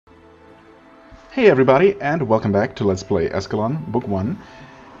Hey everybody, and welcome back to Let's Play Eschalon, Book 1.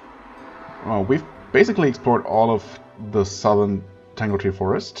 We've basically explored all of the southern Tangle Tree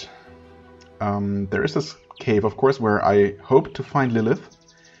Forest. There is this cave, of course, where I hope to find Lilith,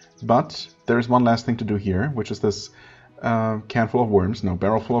 but there is one last thing to do here, which is this can full of worms, no,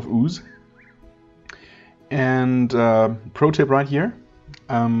 barrel full of ooze. And pro tip right here,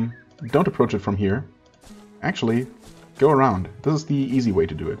 don't approach it from here. Actually, go around. This is the easy way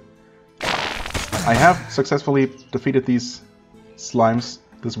to do it. I have successfully defeated these slimes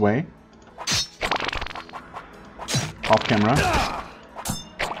this way, off camera,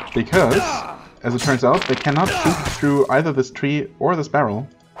 because, as it turns out, they cannot shoot through either this tree or this barrel,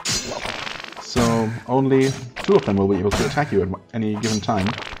 so only two of them will be able to attack you at any given time,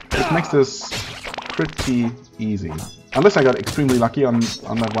 which makes this pretty easy. Unless I got extremely lucky on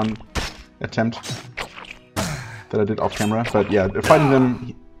that one attempt that I did off camera, but yeah, fighting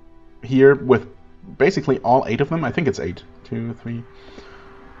them here with basically all 8 of them. I think it's 8. 2, 3,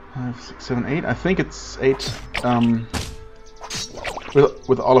 5, 6, 7, 8. I think it's 8.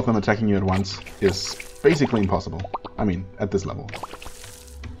 With all of them attacking you at once is basically impossible. I mean, at this level.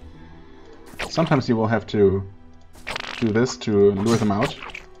 Sometimes you will have to do this to lure them out,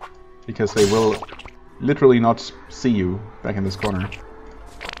 because they will literally not see you back in this corner.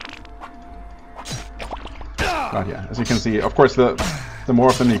 But yeah, as you can see, of course, the more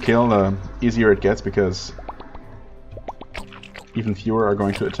of them you kill, the easier it gets, because even fewer are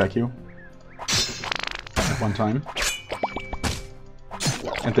going to attack you at one time.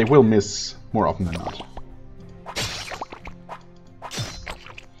 And they will miss more often than not.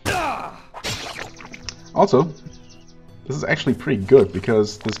 Also, this is actually pretty good,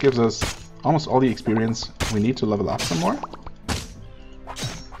 because this gives us almost all the experience we need to level up some more.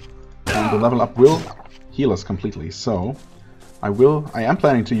 And the level up will heal us completely, so I am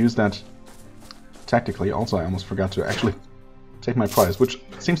planning to use that tactically. Also, I almost forgot to actually take my prize, which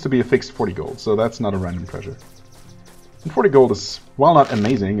seems to be a fixed 40 gold, so that's not a random treasure. And 40 gold is, while not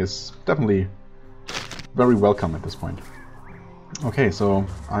amazing, is definitely very welcome at this point. Okay, so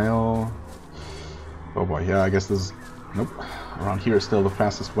I'll... Oh boy, yeah, I guess this is... Nope. Around here is still the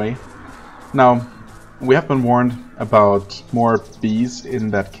fastest way. Now, we have been warned about more bees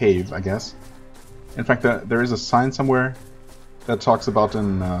in that cave, I guess. In fact, there is a sign somewhere that talks about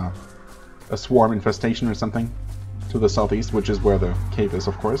a swarm infestation or something to the southeast, which is where the cave is,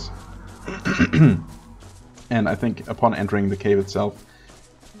 of course. And I think upon entering the cave itself,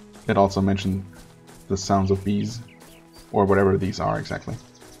 it also mentioned the sounds of bees, or whatever these are exactly.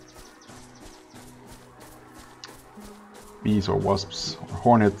 Bees or wasps or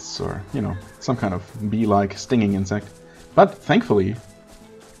hornets or, you know, some kind of bee-like stinging insect. But thankfully,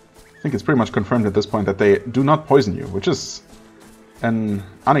 I think it's pretty much confirmed at this point that they do not poison you, which is an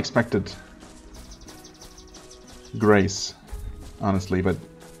unexpected grace, honestly. But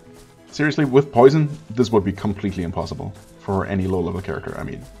seriously, with poison, this would be completely impossible for any low-level character. I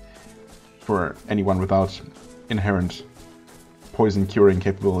mean, for anyone without inherent poison-curing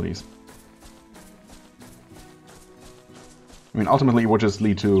capabilities. I mean, ultimately, it would just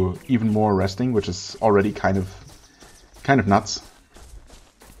lead to even more resting, which is already kind of nuts.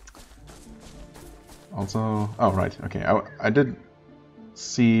 Also, oh right, okay, I did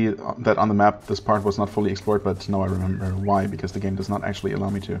see that on the map this part was not fully explored, but now I remember why, because the game does not actually allow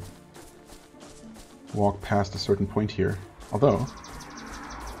me to walk past a certain point here. Although,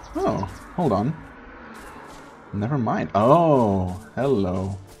 oh, hold on, never mind. Oh,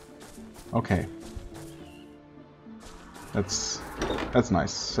 hello. Okay, that's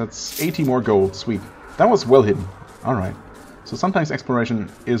nice. That's 80 more gold. Sweet. That was well hidden. All right. So sometimes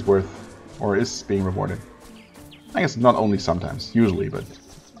exploration is worth, or is being rewarded. I guess not only sometimes, usually, but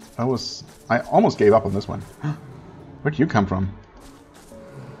I almost gave up on this one. Where'd you come from?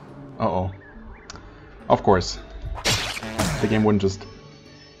 Uh-oh. Of course. The game wouldn't just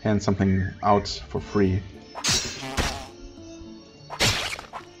hand something out for free.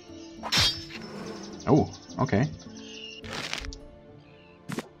 Oh, okay.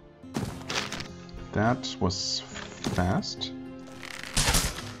 That was fast.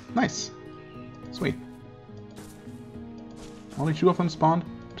 Nice. Sweet. Only 2 of them spawned.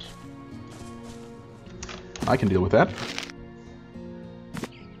 I can deal with that.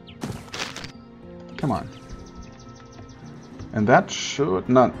 Come on. And that should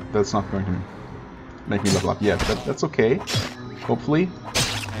not... That's not going to make me level up yet, but that's okay. Hopefully.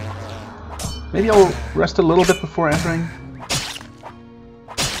 Maybe I'll rest a little bit before entering,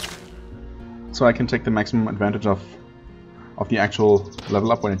 so I can take the maximum advantage of the actual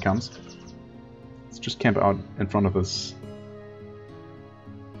level up when it comes. Let's just camp out in front of this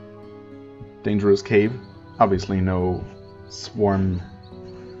dangerous cave. Obviously no swarm,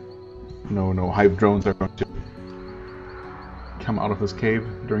 no hive drones are going to come out of this cave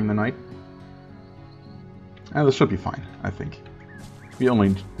during the night. And this should be fine, I think. We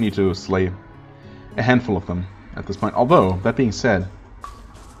only need to slay a handful of them at this point. Although, that being said,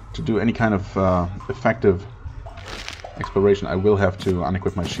 to do any kind of effective exploration, I will have to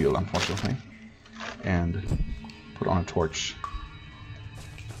unequip my shield, unfortunately, and put on a torch.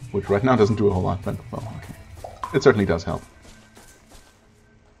 Which right now doesn't do a whole lot, but, well, okay. It certainly does help.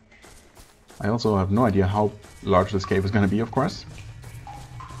 I also have no idea how large this cave is going to be, of course.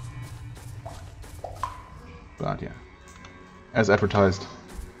 But yeah. As advertised,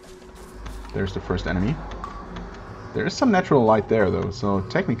 there's the first enemy. There is some natural light there, though, so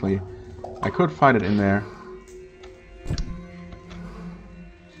technically I could fight it in there.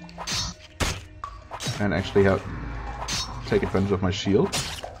 And actually take advantage of my shield.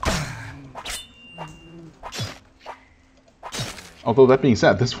 Although, that being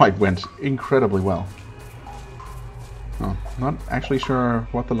said, this fight went incredibly well. Oh, not actually sure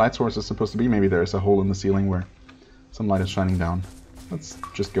what the light source is supposed to be. Maybe there's a hole in the ceiling where some light is shining down. Let's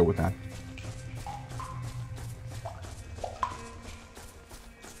just go with that.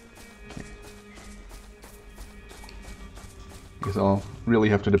 Okay. I guess I'll really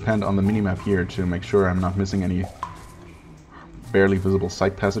have to depend on the minimap here to make sure I'm not missing any barely visible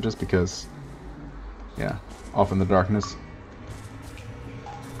side passages, because, yeah, off in the darkness,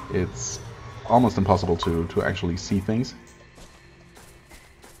 it's almost impossible to actually see things.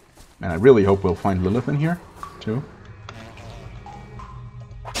 And I really hope we'll find Lilith in here, too.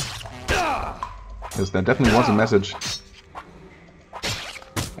 Because there definitely was a message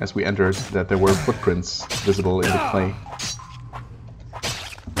as we entered that there were footprints visible in the clay.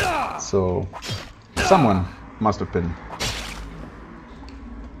 So someone must have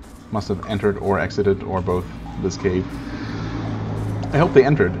entered or exited, or both, this cave. I hope they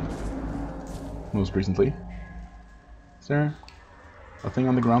entered most recently. Is there a thing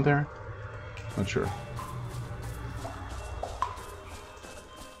on the ground there? Not sure.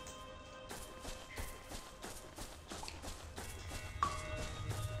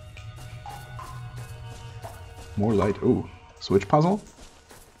 More light. Ooh, switch puzzle?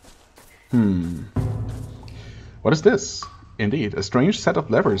 What is this? Indeed, a strange set of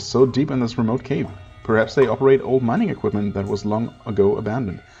levers so deep in this remote cave. Perhaps they operate old mining equipment that was long ago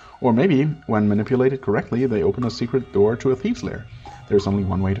abandoned. Or maybe, when manipulated correctly, they open a secret door to a thief's lair. There's only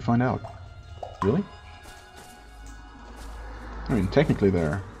one way to find out. Really? I mean, technically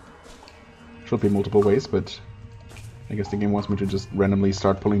there should be multiple ways, but I guess the game wants me to just randomly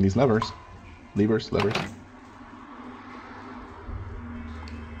start pulling these levers. Levers.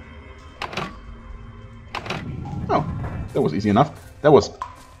 Oh, that was easy enough. That was...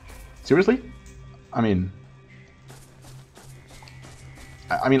 Seriously? I mean,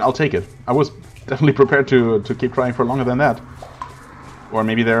 I'll take it. I was definitely prepared to keep trying for longer than that. Or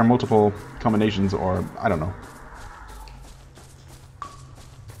maybe there are multiple combinations, or I don't know.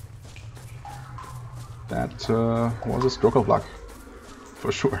 That was a stroke of luck,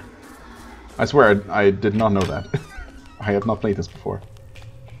 for sure. I swear I did not know that. I have not played this before.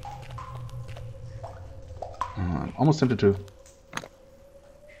 I'm almost tempted to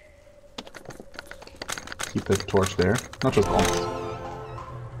keep that torch there. Not just almost.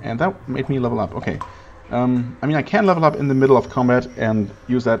 And that made me level up. Okay. I mean, I can level up in the middle of combat and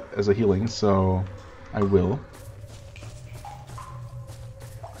use that as a healing, so I will.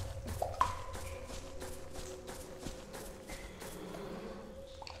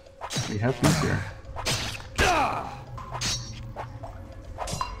 We have these here.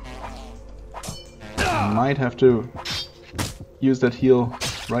 I might have to use that heal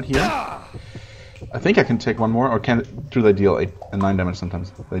right here. I think I can take one more, or do they deal 8 and 9 damage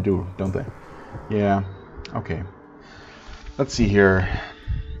sometimes? They do, don't they? Yeah, okay. Let's see here.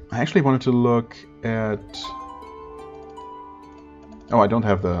 I actually wanted to look at... Oh, I don't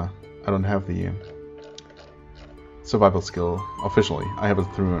have the survival skill officially. I have it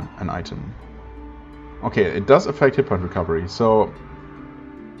through an item. Okay, it does affect hit point recovery, so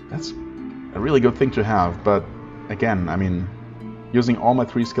that's a really good thing to have, but again, I mean, using all my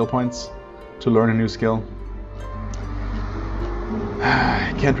 3 skill points to learn a new skill,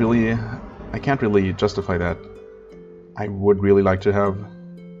 I can't really justify that. I would really like to have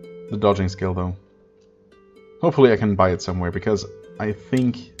the dodging skill, though. Hopefully I can buy it somewhere, because I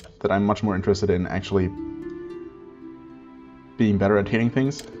think that I'm much more interested in actually being better at hitting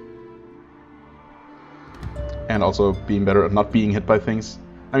things, and also being better at not being hit by things.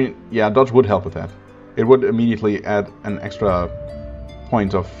 I mean, yeah, dodge would help with that. It would immediately add an extra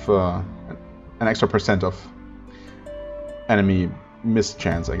point of an extra % of enemy miss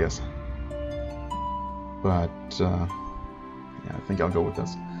chance, I guess. But yeah, I think I'll go with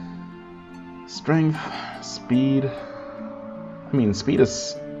this. Strength, speed. I mean, speed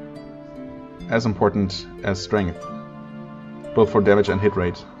is as important as strength, both for damage and hit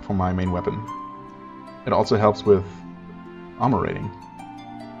rate for my main weapon. It also helps with armor rating.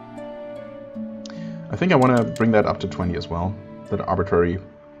 I think I want to bring that up to 20 as well, that arbitrary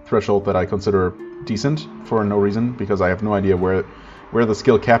threshold that I consider decent for no reason, because I have no idea where the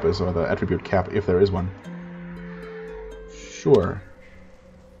skill cap is, or the attribute cap, if there is one. Sure.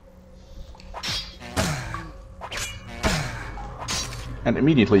 And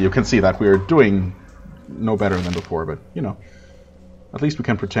immediately you can see that we're doing no better than before, but, you know, at least we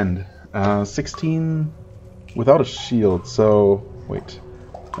can pretend. 16 without a shield, so... wait.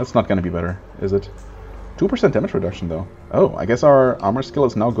 That's not gonna be better, is it? 2% damage reduction, though. Oh, I guess our armor skill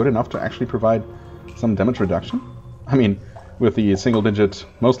is now good enough to actually provide some damage reduction? I mean, with the single-digit,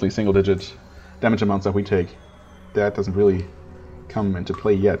 mostly single-digit damage amounts that we take, that doesn't really come into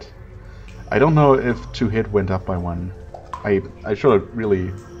play yet. I don't know if 2-hit went up by 1. I should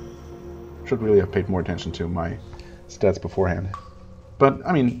really have paid more attention to my stats beforehand. But,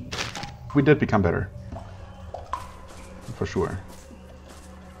 I mean, we did become better. For sure.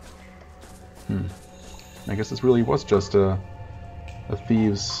 I guess this really was just a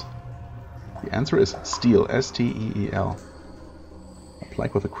thieves... The answer is steal. S-T-E-E-L. A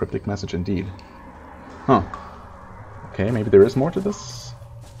plague with a cryptic message indeed. Huh. Okay, maybe there is more to this.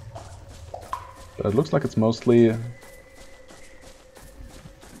 But it looks like it's mostly...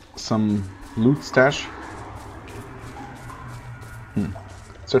 some loot stash.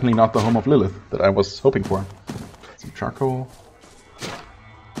 Certainly not the home of Lilith that I was hoping for. Some charcoal.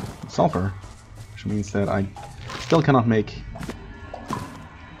 Sulfur. Which means that I still cannot make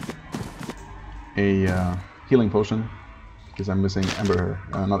a healing potion. Because I'm missing amber...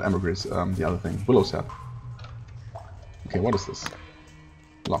 not ambergris, the other thing. Willow sap. Okay, what is this?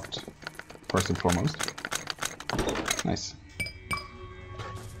 Locked. First and foremost. Nice.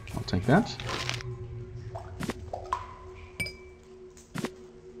 I'll take that.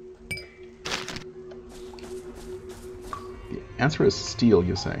 The answer is steel,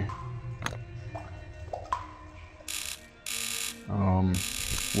 you say?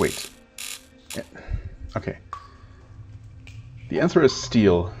 Wait. Okay. The answer is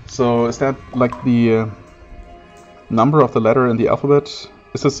steel. So is that like the number of the letter in the alphabet?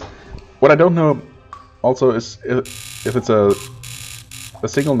 Is this... What I don't know also is if it's a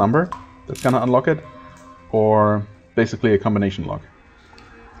single number that's gonna unlock it, or basically a combination lock.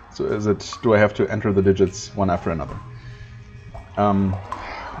 So is it... do I have to enter the digits one after another?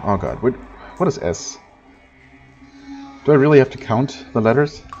 Oh god, what is S? Do I really have to count the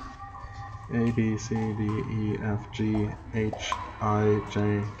letters? A, B, C, D, E, F, G, H, I,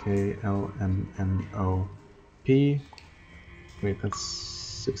 J, K, L, M, N, O, P. Wait, that's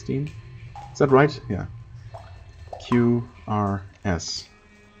 16? Is that right? Yeah. Q, R, S.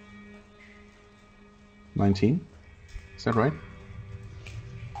 19? Is that right?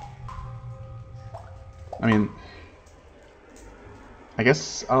 I mean, I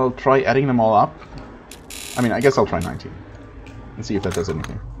guess I'll try adding them all up. I mean, I guess I'll try 19 and see if that does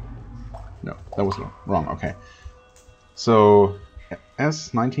anything. No, that was wrong. Okay. So,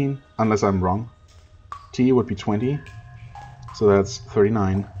 S, 19, unless I'm wrong. T would be 20, so that's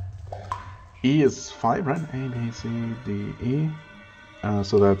 39. E is 5, right? A, B, C, D, E.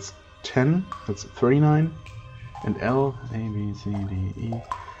 So that's 10, that's 39. And L, A, B, C, D, E,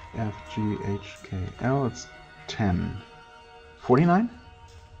 F, G, H, K, L, it's 10. 49?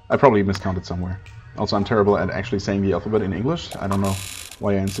 I probably miscounted somewhere. Also, I'm terrible at actually saying the alphabet in English. I don't know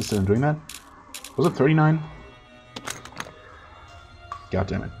why I insisted on doing that. Was it 39? God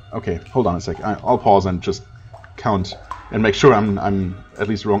damn it. Okay, hold on a sec. I'll pause and just count and make sure I'm at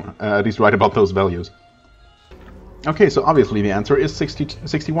least wrong, at least right about those values. Okay, so obviously the answer is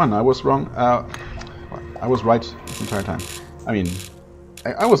 61. I was wrong. I was right the entire time. I mean,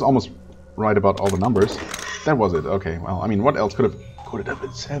 I was almost right about all the numbers. That was it. Okay, well, I mean, what else could it have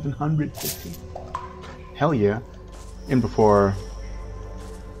been? 750. Hell yeah. In before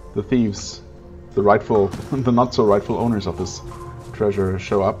the thieves, the not so rightful owners of this treasure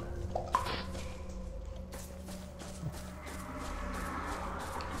show up.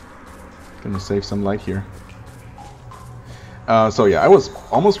 Gonna save some light here. So yeah, I was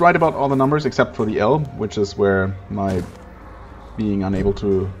almost right about all the numbers except for the L, which is where my being unable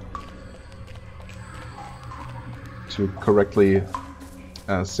to correctly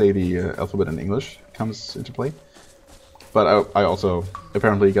say the alphabet in English comes into play. But I also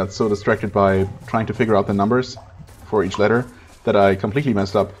apparently got so distracted by trying to figure out the numbers for each letter that I completely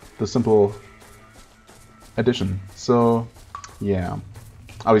messed up the simple addition. So, yeah.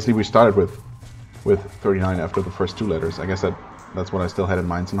 Obviously we started with 39 after the first two letters. I guess that's what I still had in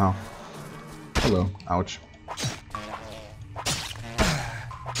mind somehow. Hello. Ouch.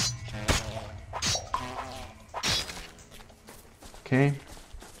 Okay.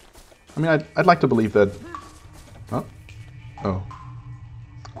 I mean, I'd like to believe that... Oh.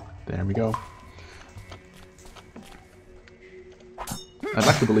 There we go. I'd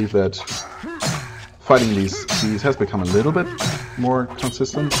like to believe that fighting these has become a little bit more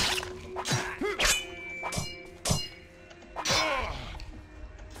consistent.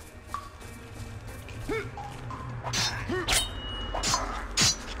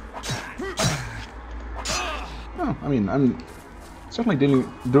 Oh, I mean, I'm certainly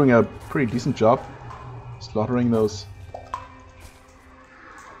doing a pretty decent job slaughtering those.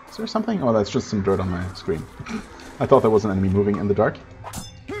 Is there something? Oh, that's just some dirt on my screen. I thought there was an enemy moving in the dark.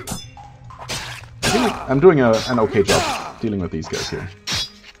 I feel like I'm doing an okay job dealing with these guys here.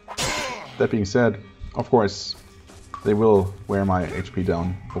 That being said, of course, they will wear my HP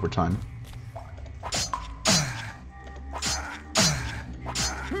down over time.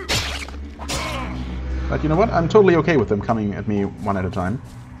 But you know what? I'm totally okay with them coming at me one at a time.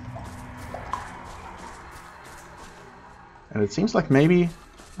 And it seems like maybe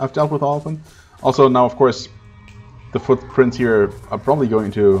I've dealt with all of them. Also, now of course, the footprints here are probably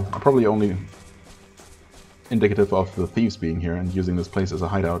only indicative of the thieves being here and using this place as a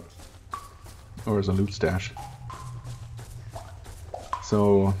hideout. Or as a loot stash.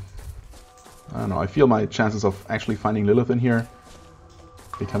 So, I don't know, I feel my chances of actually finding Lilith in here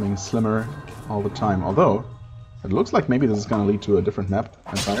becoming slimmer all the time. Although, it looks like maybe this is going to lead to a different map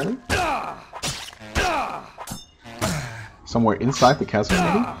entirely. Somewhere inside the castle,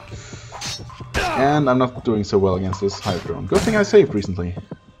 maybe? And I'm not doing so well against this hive drone. Good thing I saved recently.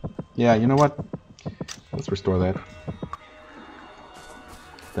 Yeah, you know what? Let's restore that.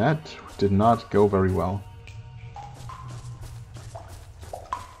 That did not go very well.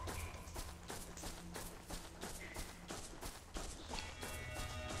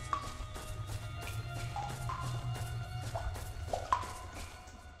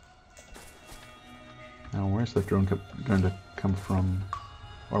 Now, where's that drone going to come from?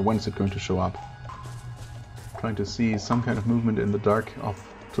 Or when is it going to show up? Trying to see some kind of movement in the dark off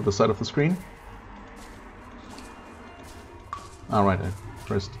to the side of the screen. Alright, I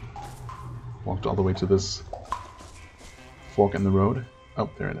first walked all the way to this fork in the road. Oh,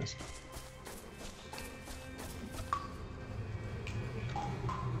 there it is.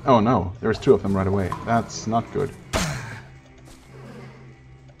 Oh no, there's two of them right away. That's not good.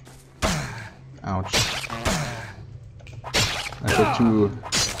 Ouch. I took 2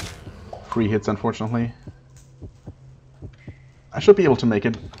 free hits, unfortunately. I should be able to make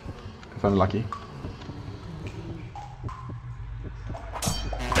it, if I'm lucky.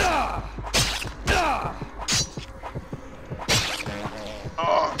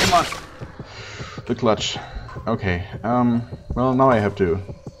 Oh, come on! The clutch. Okay, well, now I have to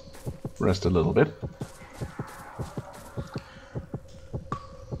rest a little bit.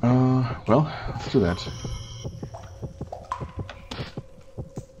 Well, let's do that.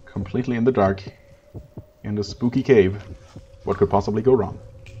 Completely in the dark, in the spooky cave. What could possibly go wrong?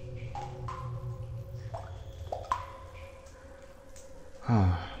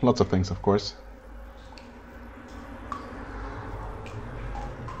 Lots of things, of course.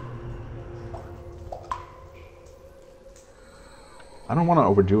 I don't want to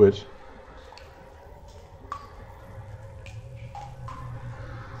overdo it.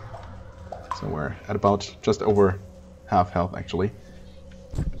 So we're at about just over half health, actually.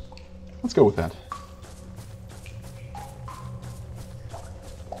 Let's go with that.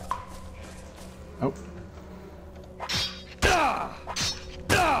 Oh.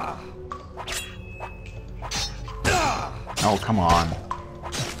 Oh, come on.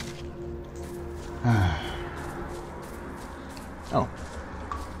 Oh.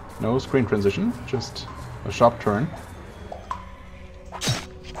 No screen transition, just a sharp turn.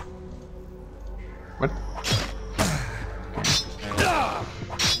 What?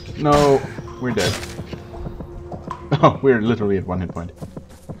 Okay. No, we're dead. Oh, we're literally at 1 hit point.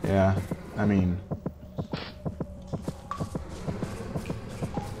 Yeah, I mean...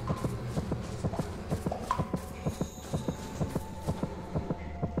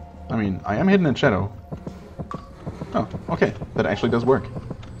 I am hidden in shadow. Oh, okay. That actually does work.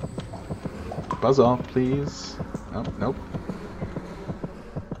 Buzz off, please. Oh, nope.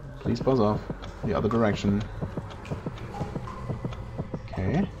 Please buzz off. The other direction.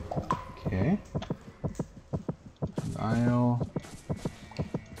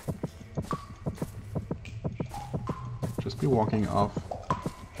 walking off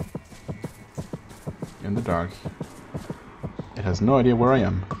in the dark. It has no idea where I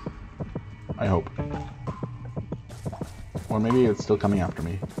am. I hope. Or maybe it's still coming after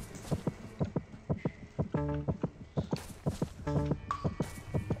me.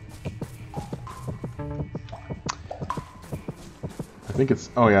 I think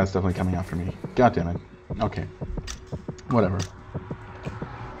it's... Oh yeah, it's definitely coming after me. God damn it. Okay. Whatever.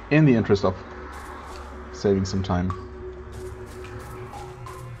 In the interest of saving some time.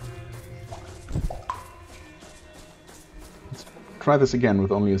 Let's try this again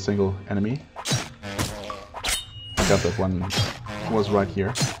with only a single enemy. I got that one was right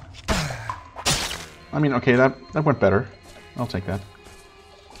here. I mean, okay, that went better. I'll take that.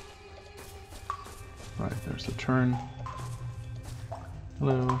 Right, there's the turn.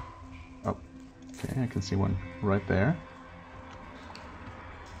 Hello. Oh, okay, I can see one right there.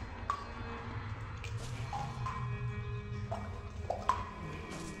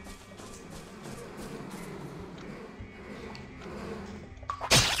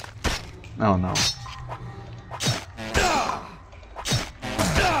 Oh no.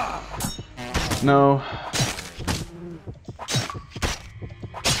 No.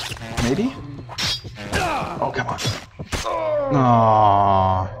 Maybe? Oh, come on.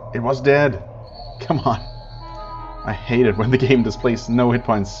 Oh, it was dead. Come on. I hate it when the game displays no hit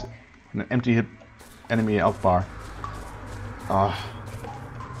points and an empty hit enemy health bar.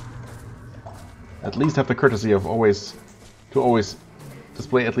 At least have the courtesy of always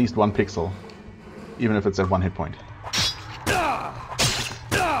display at least one pixel, even if it's at one hit point.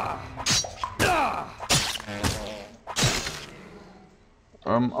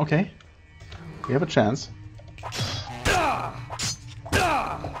 Okay. We have a chance.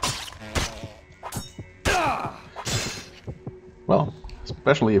 Well,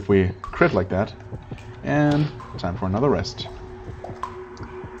 especially if we crit like that. And time for another rest.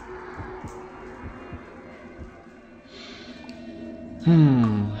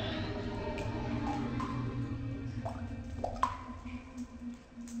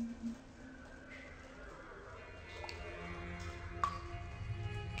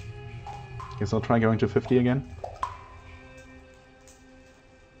 Guess I'll try going to 50 again.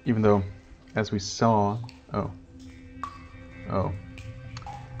 Even though, as we saw... Oh. Oh.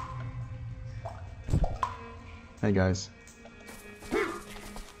 Hey guys.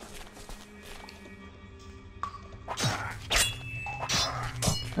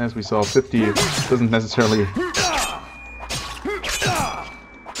 As we saw, 50 doesn't necessarily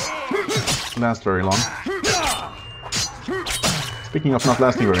last very long. Speaking of not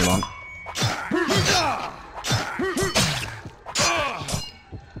lasting very long.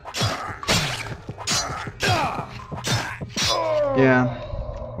 Yeah,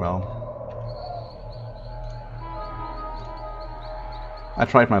 well, I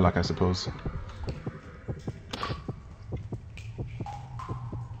tried my luck, I suppose.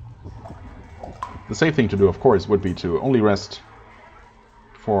 The safe thing to do, of course, would be to only rest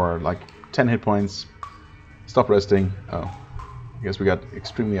for like 10 hit points, stop resting. Oh, I guess we got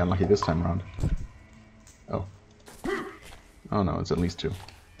extremely unlucky this time around. Oh. Oh no, it's at least 2.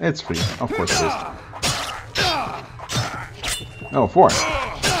 It's 3, of course it is. Oh, 4.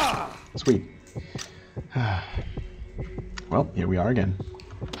 Sweet. Well, here we are again.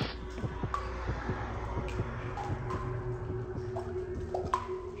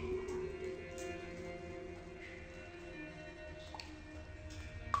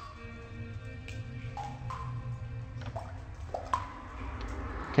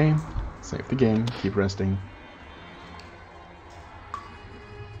 Okay, save the game, keep resting.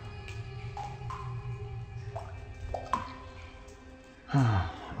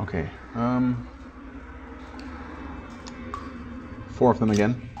 Okay, 4 of them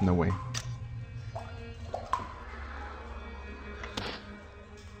again? No way.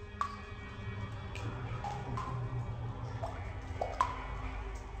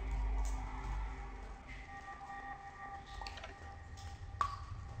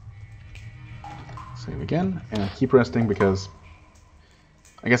 Save again, and keep resting because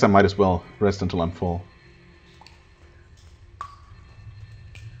I guess I might as well rest until I'm full.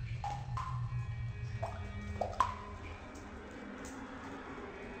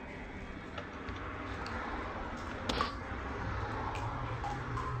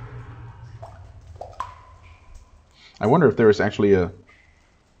 I wonder if there is actually a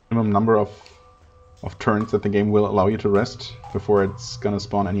minimum number of turns that the game will allow you to rest before it's gonna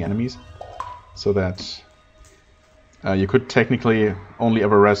spawn any enemies, so that you could technically only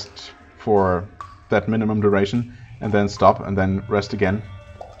ever rest for that minimum duration and then stop and then rest again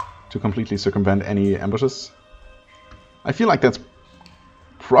to completely circumvent any ambushes. I feel like that's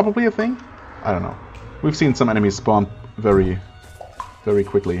probably a thing. I don't know. We've seen some enemies spawn very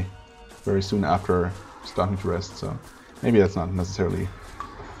quickly, very soon after starting to rest, so maybe that's not necessarily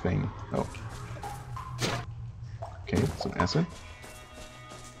a thing. Oh. Okay, some acid.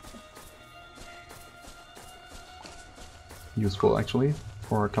 Useful, actually,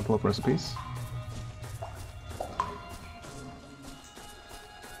 for a couple of recipes.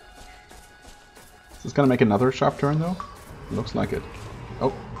 Is this gonna make another sharp turn, though? Looks like it.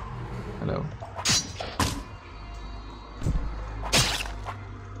 Oh, hello.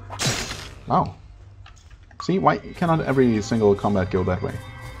 Wow. See, why cannot every single combat go that way?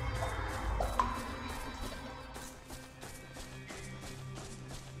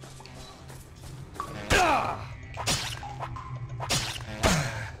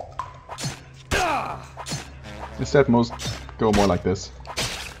 Instead, most go more like this.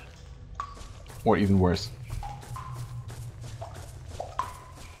 Or even worse.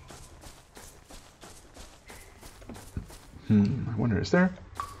 I wonder, is there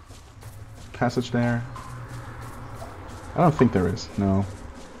a passage there? I don't think there is, no.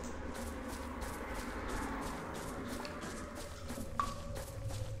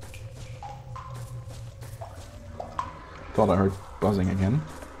 Thought I heard buzzing again.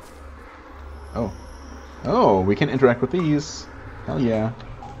 Oh. Oh, we can interact with these. Hell yeah.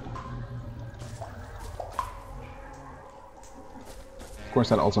 Of course,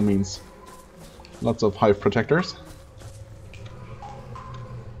 that also means lots of hive protectors.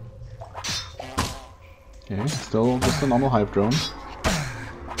 Okay, still just a normal hive drone.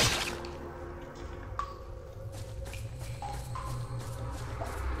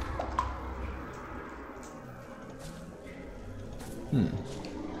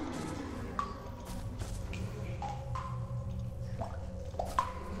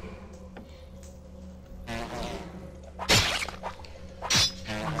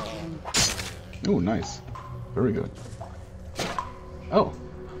 Ooh, nice. Very good. Oh,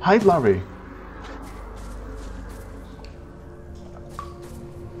 hive larvae.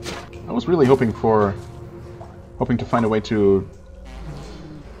 I was really hoping to find a way to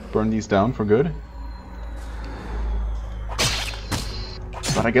burn these down for good.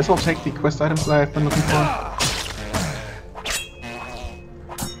 But I guess I'll take the quest items that I've been looking for.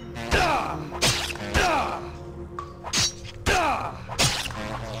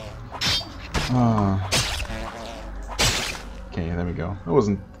 Okay, there we go. It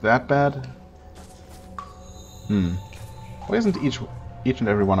wasn't that bad. Why isn't each and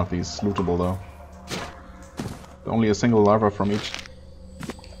every one of these lootable, though? Only a single larva from each.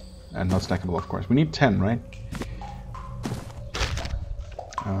 And not stackable, of course. We need 10, right?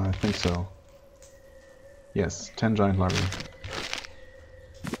 I think so. Yes, 10 giant larvae.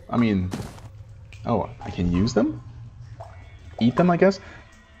 I mean... Oh, I can use them? Eat them, I guess?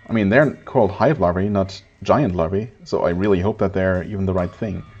 I mean, they're called hive larvae, not giant larvae, so I really hope that they're even the right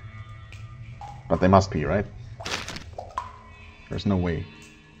thing. But they must be, right? There's no way.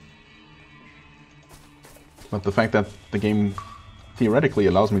 But the fact that the game theoretically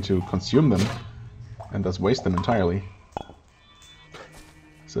allows me to consume them, and thus waste them entirely,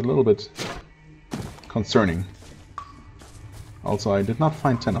 is a little bit concerning. Also, I did not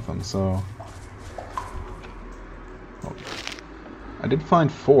find 10 of them, so... Oh. I did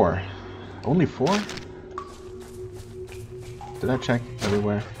find 4. Only 4? Did I check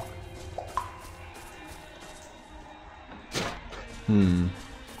everywhere? I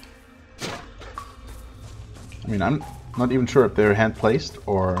mean, I'm not even sure if they're hand-placed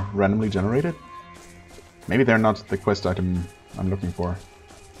or randomly generated. Maybe they're not the quest item I'm looking for.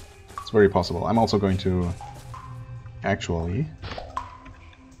 It's very possible. I'm also going to actually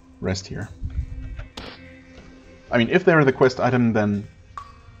rest here. I mean, if they're the quest item, then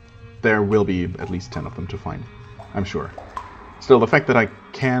there will be at least 10 of them to find. I'm sure. Still, the fact that I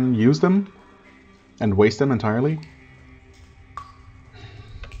can use them and waste them entirely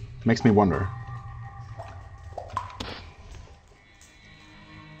makes me wonder.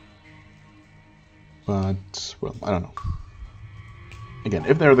 But, well, I don't know. Again,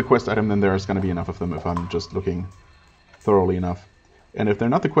 if they're the quest item, then there's going to be enough of them if I'm just looking thoroughly enough. And if they're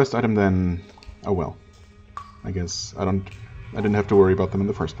not the quest item, then... oh well. I guess I didn't have to worry about them in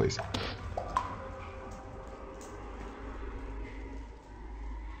the first place.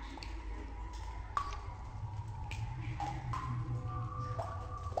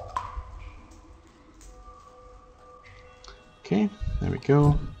 Okay, there we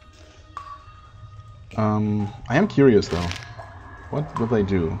go. I am curious though. What will they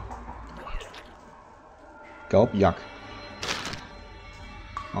do? Gulp, yuck.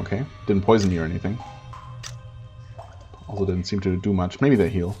 Okay, didn't poison you or anything. Also didn't seem to do much. Maybe they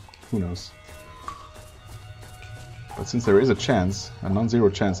heal. Who knows? But since there is a chance, a non-zero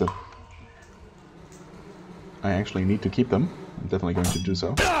chance that I actually need to keep them, I'm definitely going to do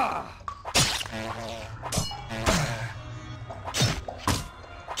so.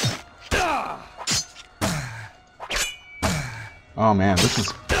 Oh man, this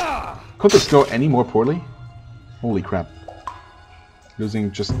is... Could this go any more poorly? Holy crap.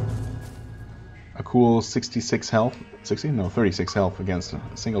 Losing just a cool 66 health. 60? No, 36 health against a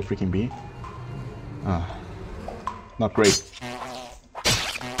single freaking bee. Not great.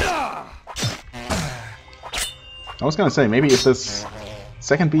 I was gonna say, maybe if this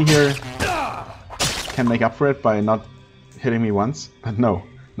second bee here can make up for it by not hitting me once. But no,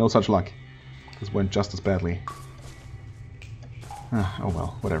 no such luck. This went just as badly. Oh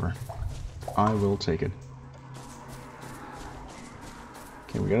well, whatever. I will take it.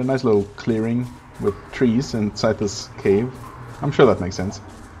 Okay, we got a nice little clearing with trees inside this cave. I'm sure that makes sense.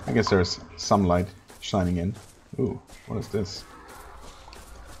 I guess there's some light shining in. Ooh, what is this?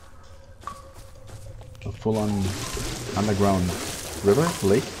 A full-on underground river?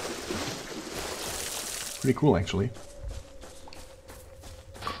 Lake? Pretty cool, actually.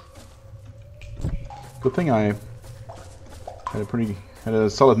 Good thing I had a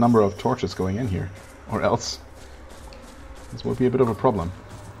solid number of torches going in here, or else this would be a bit of a problem.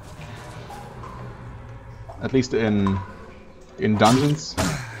 At least in dungeons,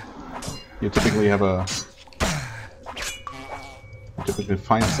 you typically have you typically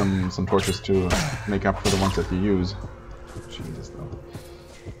find some torches to make up for the ones that you use. Jesus, though.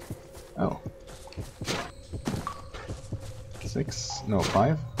 Oh. 6, no,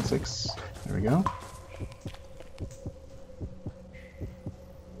 5, 6. There we go.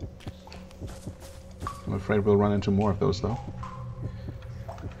 I'm afraid we'll run into more of those, though.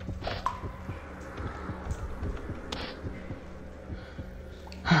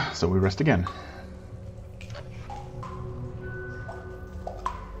 So we rest again.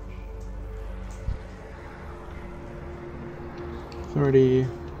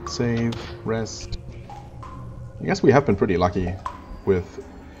 Save, rest. I guess we have been pretty lucky with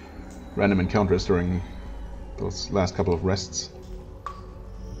random encounters during those last couple of rests.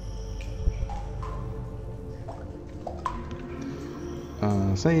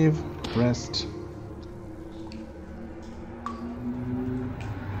 Save, rest.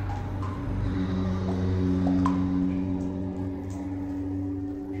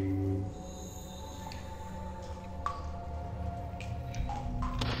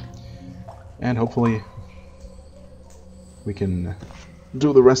 And hopefully we can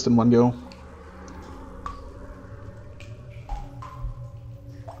do the rest in one go.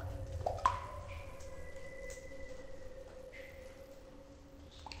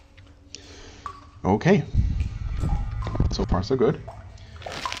 Okay. So far so good.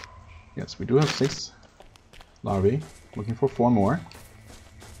 Yes, we do have 6 larvae. Looking for 4 more.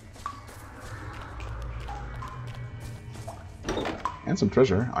 And some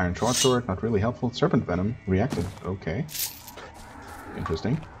treasure. Iron short sword, not really helpful. Serpent venom, reacted. Okay.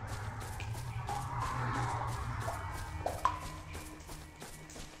 Interesting.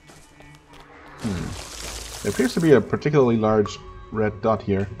 There appears to be a particularly large red dot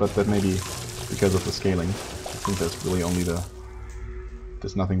here, but that may be because of the scaling. I think there's really only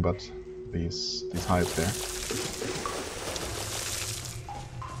there's nothing but these hives there.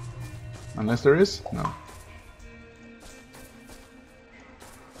 Unless there is? No.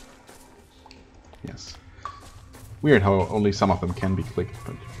 Yes. Weird how only some of them can be clicked,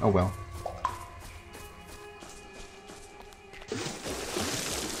 but oh well.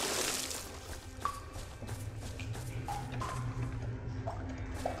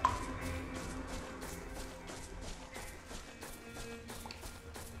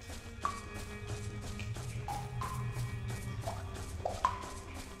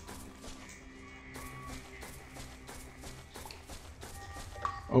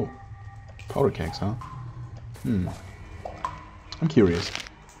 Oh, powder kegs, huh? I'm curious.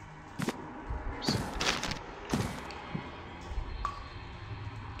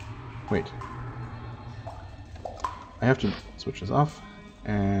 Wait. I have to switch this off,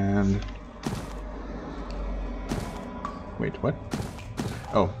 and... Wait, what?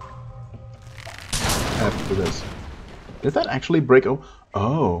 Oh. I have to do this. Did that actually break?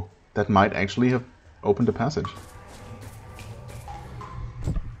 Oh, that might actually have opened a passage.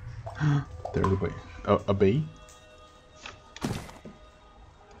 There's a bee. Oh, a bee?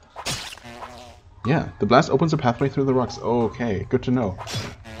 Yeah, the blast opens a pathway through the rocks. Okay, good to know.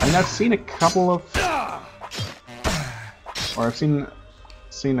 I mean, I've seen a couple of... Or I've seen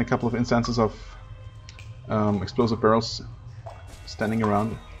a couple of instances of explosive barrels standing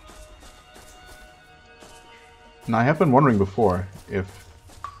around. And I have been wondering before if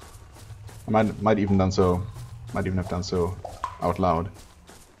I might even have done so out loud.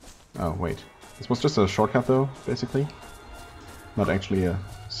 Oh wait, this was just a shortcut though, basically, not actually a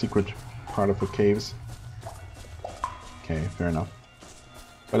secret part of the caves. Okay, fair enough.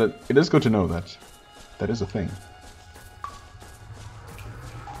 But it is good to know that that is a thing.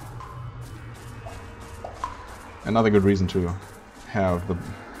 Another good reason to have the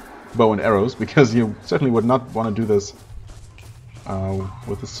bow and arrows, because you certainly would not want to do this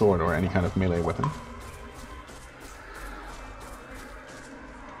with a sword or any kind of melee weapon.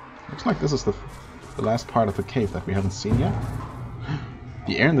 Looks like this is the last part of the cave that we haven't seen yet.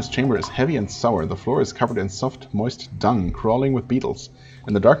 The air in this chamber is heavy and sour. The floor is covered in soft, moist dung, crawling with beetles.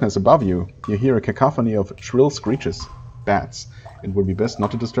 In the darkness above you, you hear a cacophony of shrill screeches. Bats. It would be best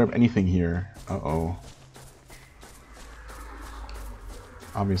not to disturb anything here. Uh-oh.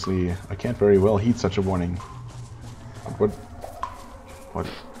 Obviously, I can't very well heed such a warning.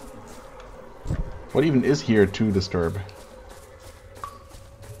 What even is here to disturb?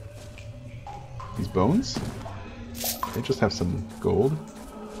 These bones? They just have some gold.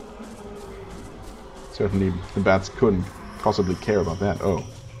 Certainly the bats couldn't possibly care about that. Oh.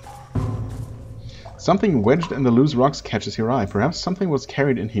 Something wedged in the loose rocks catches your eye. Perhaps something was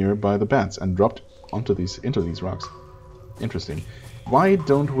carried in here by the bats and dropped into these rocks. Interesting. Why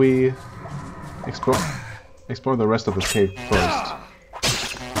don't we explore the rest of this cave first?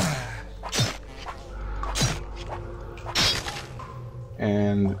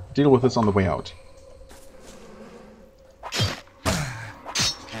 And deal with this on the way out.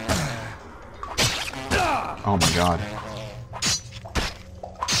 Oh my god.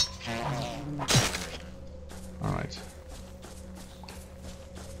 Alright.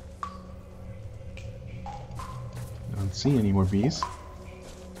 I don't see any more bees.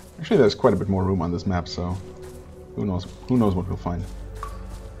 Actually, there's quite a bit more room on this map, so who knows what we'll find.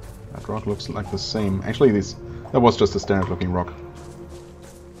 That rock looks like the same. Actually, that was just a standard looking rock.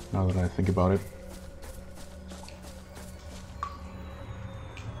 Now that I think about it.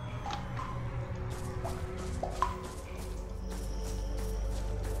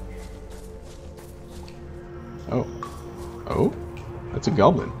 Oh, that's a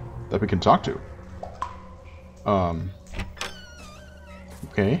goblin that we can talk to.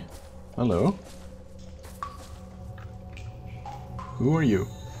 Okay. Hello. Who are you?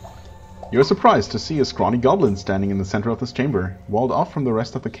 You're surprised to see a scrawny goblin standing in the center of this chamber, walled off from the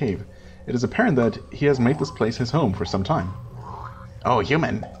rest of the cave. It is apparent that he has made this place his home for some time. Oh,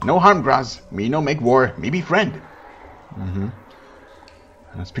 human. No harm, Graz. Me no make war. Me be friend. Mm-hmm.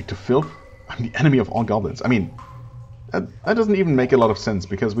 And I speak to filth. I'm the enemy of all goblins. I mean, that doesn't even make a lot of sense,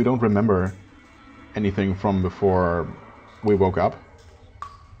 because we don't remember anything from before we woke up.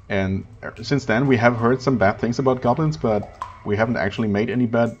 And since then we have heard some bad things about goblins, but we haven't actually made any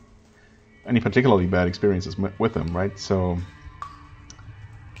particularly bad experiences with them, right? So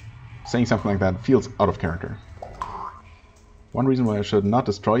saying something like that feels out of character. One reason why I should not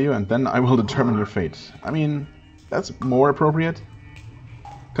destroy you, and then I will determine your fate. I mean, that's more appropriate,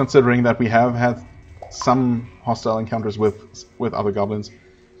 considering that we have had some hostile encounters with other goblins.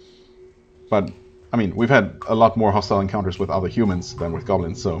 But, I mean, we've had a lot more hostile encounters with other humans than with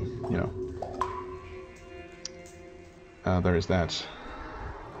goblins, so, you know. There is that.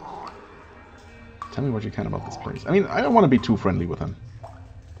 Tell me what you can about this place. I mean, I don't want to be too friendly with him.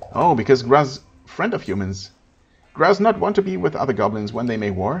 Oh, because Graz, friend of humans. Graz not want to be with other goblins when they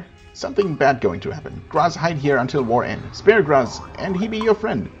make war. Something bad going to happen. Graz hide here until war end. Spare Graz, and he be your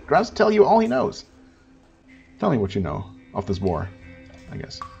friend. Graz tell you all he knows. Tell me what you know of this war, I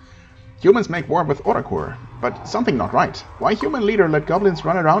guess. Humans make war with Orakur, but something not right. Why human leader let goblins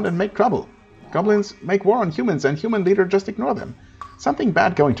run around and make trouble? Goblins make war on humans and human leader just ignore them. Something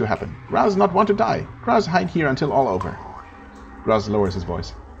bad going to happen. Graz not want to die. Graz hide here until all over. Graz lowers his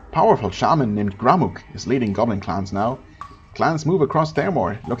voice. Powerful shaman named Gramuk is leading goblin clans now. Clans move across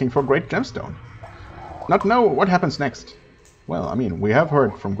Thermore looking for great gemstone. Not know what happens next. Well, I mean, we have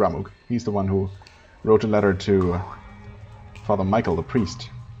heard from Gramuk. He's the one who wrote a letter to Father Michael, the priest.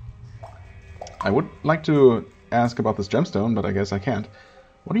 I would like to ask about this gemstone, but I guess I can't.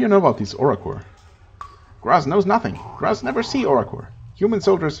 What do you know about these Orakur? Graz knows nothing. Graz never see Orakur. Human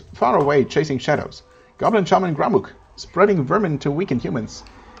soldiers far away chasing shadows. Goblin shaman Gramuk spreading vermin to weaken humans.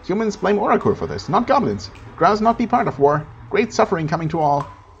 Humans blame Orakur for this, not goblins. Graz not be part of war. Great suffering coming to all.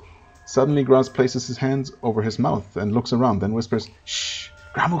 Suddenly Graz places his hands over his mouth and looks around, then whispers, Shh!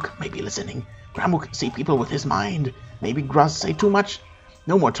 Gramuk may be listening. Gramuk see people with his mind. Maybe Graz say too much.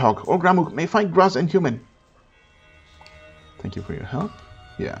 No more talk, or Gramuk may find Graz and human. Thank you for your help.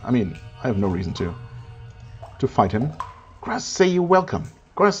 Yeah, I mean, I have no reason to fight him. Graz, say you welcome.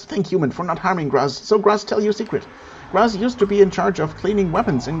 Graz, thank human for not harming Graz. So Graz, tell you secret. Graz used to be in charge of cleaning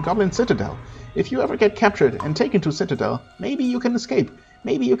weapons in Goblin Citadel. If you ever get captured and taken to Citadel, maybe you can escape.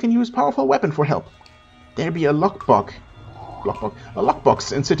 Maybe you can use powerful weapon for help. There be a lockbox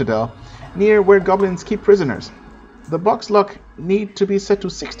in Citadel, near where goblins keep prisoners. The box lock need to be set to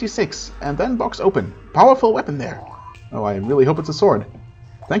 66, and then box open. Powerful weapon there. Oh, I really hope it's a sword.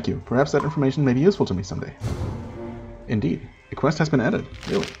 Thank you. Perhaps that information may be useful to me someday. Indeed. A quest has been added.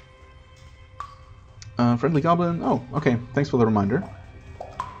 Really? Friendly goblin. Oh, okay. Thanks for the reminder.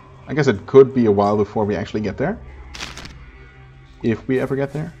 I guess it could be a while before we actually get there. If we ever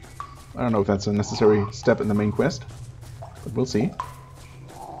get there. I don't know if that's a necessary step in the main quest. But we'll see.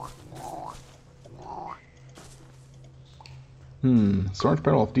 Storage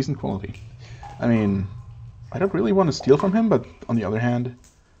barrel of decent quality. I mean, I don't really want to steal from him, but on the other hand,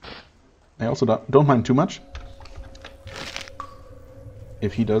 I also don't mind too much.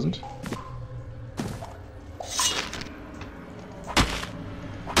 If he doesn't.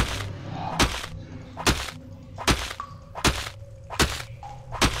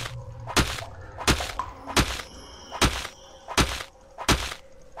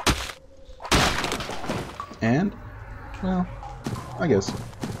 And, well, I guess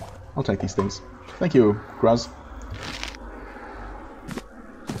I'll take these things. Thank you, Graz.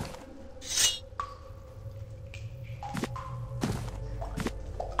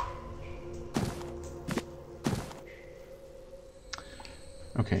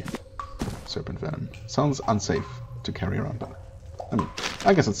 Okay, serpent venom. Sounds unsafe to carry around, but I mean,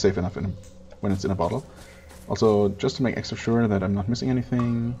 I guess it's safe enough when it's in a bottle. Also, just to make extra sure that I'm not missing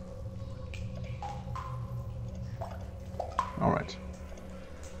anything. Alright.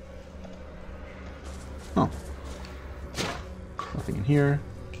 Oh. Nothing in here.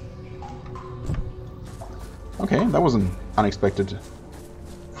 Okay, that was an unexpected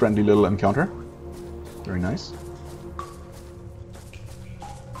friendly little encounter. Very nice.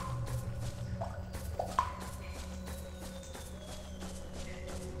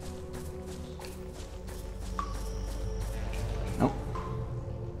 Oh.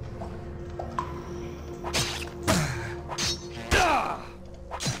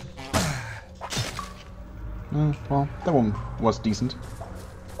 Well, that one was decent.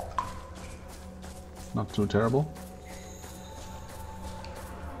 Not too terrible.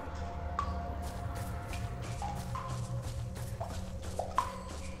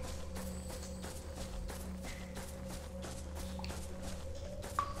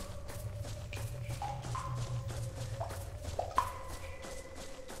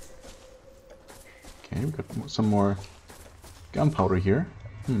 Okay, we got some more gunpowder here.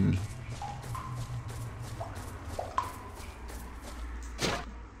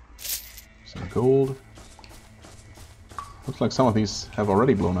 Some gold. Looks like some of these have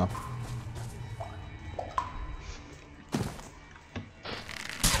already blown up.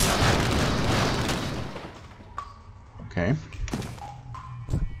 Okay.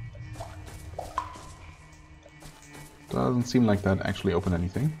 Doesn't seem like that actually opened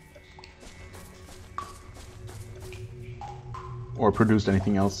anything. Or produced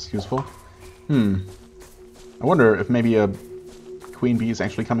anything else useful. I wonder if maybe a queen bee is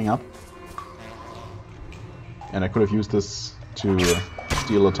actually coming up. And I could have used this to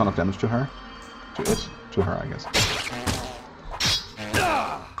deal a ton of damage to her. To her, I guess.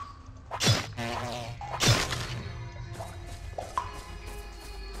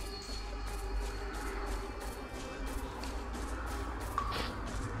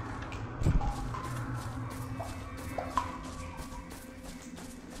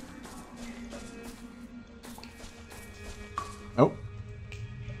 Oh.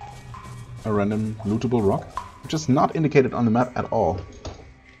 A random lootable rock, which is not indicated on the map at all.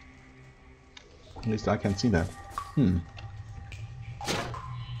 At least I can't see that.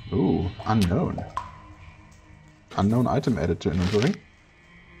 Ooh, unknown. Unknown item added to inventory.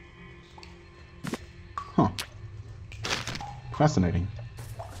 Huh. Fascinating.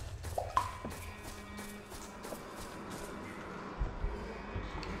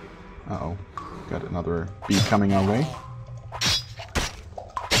 Uh-oh. Got another bee coming our way.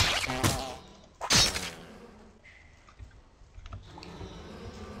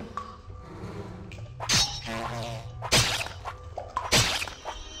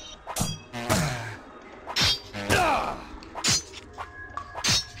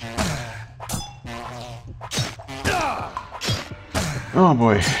 Oh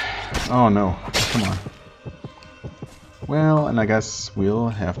boy. Oh no. Come on. Well, and I guess we'll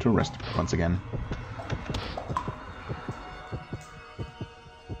have to rest once again.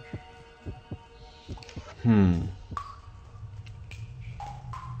 Hmm.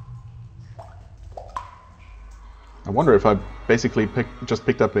 I wonder if I basically just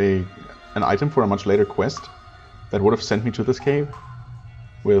picked up an item for a much later quest that would have sent me to this cave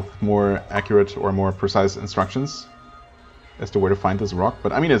with more accurate or more precise instructions as to where to find this rock.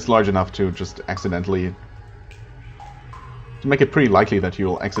 But I mean, it's large enough to just accidentally... to make it pretty likely that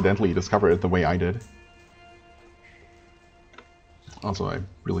you'll accidentally discover it the way I did. Also, I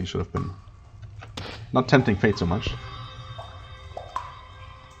really should have been not tempting fate so much.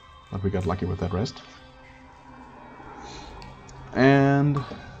 But we got lucky with that rest. And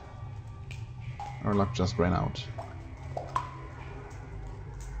our luck just ran out.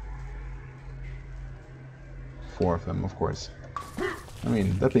 Four of them, of course. I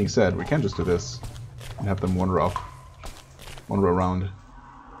mean, that being said, we can just do this and have them wander around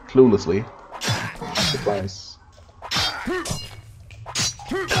cluelessly. Surprise.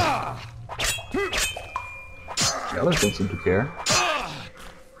 The others don't seem to care.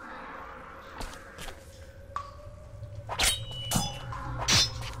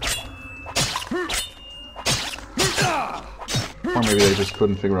 Or maybe they just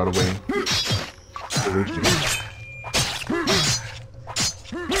couldn't figure out a way to reach me.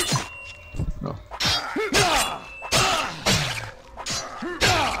 No.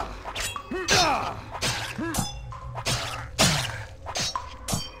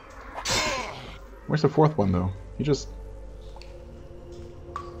 Where's the fourth one, though? He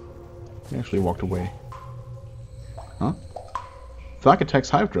actually walked away. Huh? Thug attacks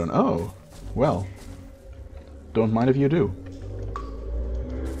Hive Drone. Oh, well. Don't mind if you do.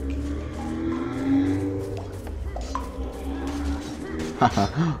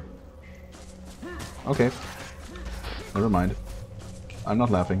 Haha. Okay. Never mind. I'm not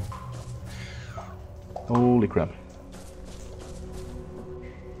laughing. Holy crap.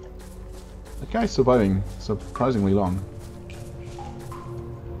 That guy's surviving surprisingly long.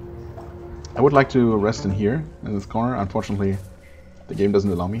 I would like to rest in here, in this corner. Unfortunately, the game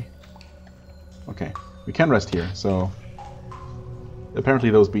doesn't allow me. Okay, we can rest here, so... apparently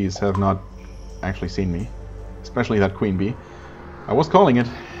those bees have not actually seen me. Especially that queen bee. I was calling it.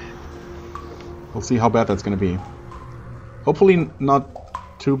 We'll see how bad that's going to be. Hopefully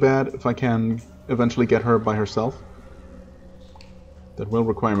not too bad if I can eventually get her by herself. That will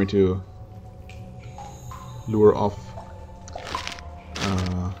require me to lure off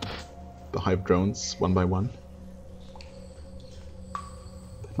the hive drones one by one.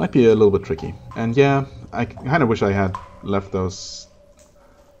 That might be a little bit tricky. And yeah, I kind of wish I had left those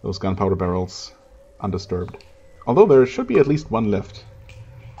gunpowder barrels undisturbed. Although there should be at least one left.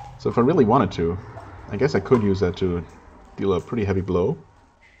 So if I really wanted to, I guess I could use that to deal a pretty heavy blow.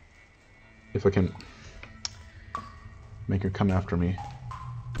 If I can make her come after me.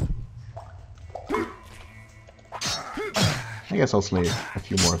 I guess I'll slay a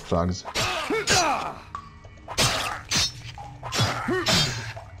few more thugs.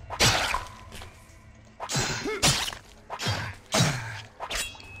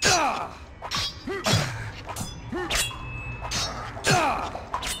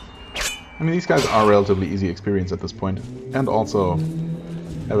 I mean, these guys are relatively easy experience at this point, and also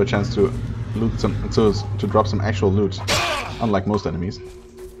have a chance to loot to drop some actual loot, unlike most enemies.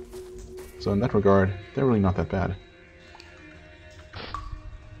 So in that regard, they're really not that bad.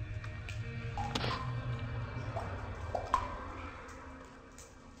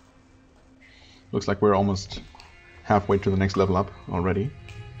 Looks like we're almost halfway to the next level up already.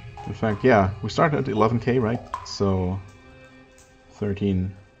 In fact, yeah, we started at 11k, right? So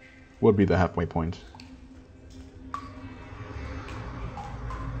 13 would be the halfway point.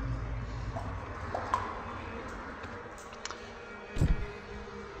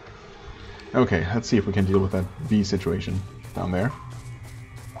 Okay, let's see if we can deal with that bee situation down there.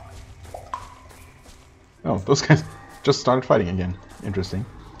 Oh, those guys just started fighting again. Interesting.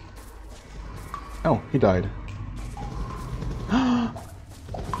 Oh, he died.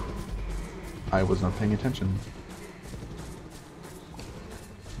 I was not paying attention.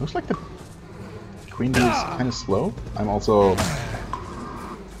 Looks like the queen bee is kind of slow. I'm also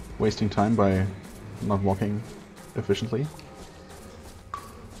wasting time by not walking efficiently.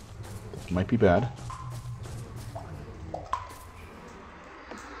 That might be bad.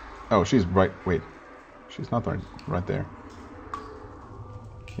 Oh, she's right. Wait. She's not right there.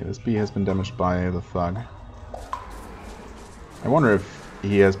 Okay, this bee has been damaged by the thug. I wonder if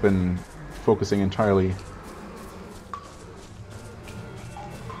he has been focusing entirely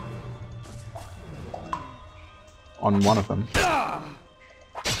on one of them.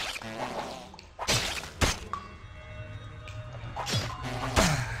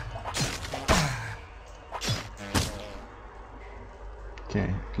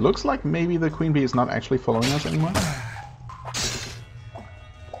 Okay, looks like maybe the queen bee is not actually following us anymore.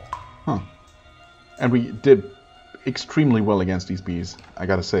 Huh. And we did extremely well against these bees, I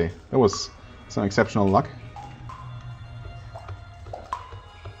gotta say. That was some exceptional luck.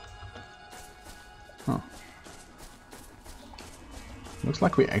 Huh. Looks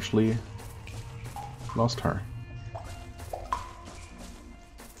like we actually lost her.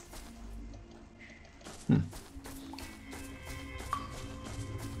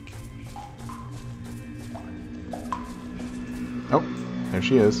 Oh, there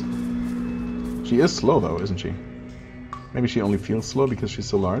she is. She is slow though, isn't she? Maybe she only feels slow because she's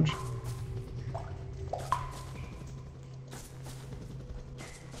so large.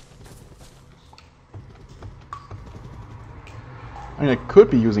 I mean, I could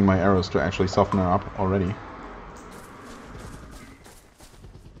be using my arrows to actually soften her up already.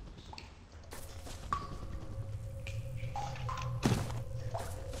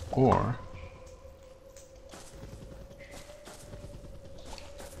 Or...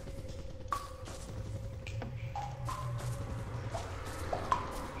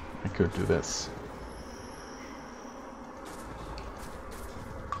 I could do this.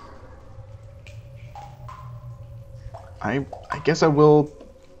 I guess I will...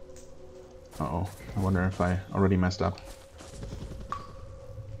 Uh-oh, I wonder if I already messed up.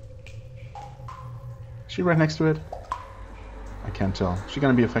 Is she right next to it? I can't tell. Is she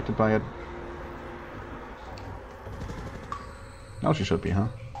gonna be affected by it? No, she should be, huh?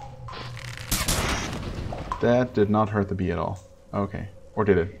 That did not hurt the bee at all. Okay. Or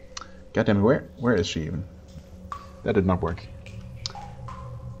did it? Goddamn it, where is she even? That did not work.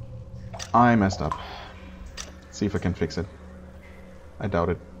 I messed up. Let's see if I can fix it. I doubt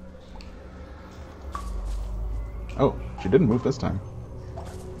it. Oh, she didn't move this time.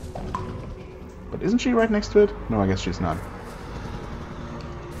 But isn't she right next to it? No, I guess she's not.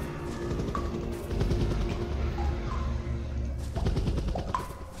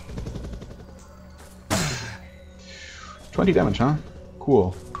 $20 damage, huh?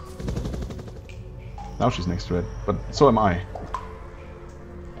 Cool. Now she's next to it, but so am I.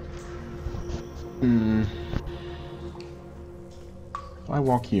 If I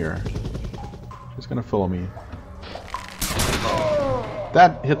walk here, she's gonna follow me.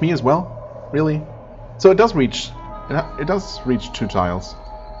 That hit me as well? Really? So it does reach... It does reach 2 tiles.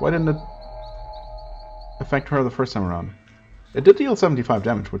 Why didn't it affect her the first time around? It did deal 75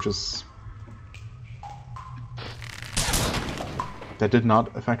 damage, which is... That did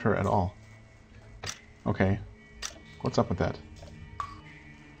not affect her at all. Okay. What's up with that?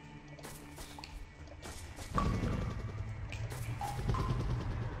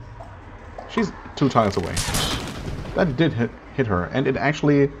 She's 2 tiles away. That did hit her, and it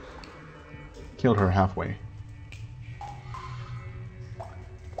actually killed her halfway.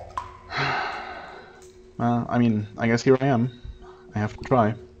 I mean, I guess here I am. I have to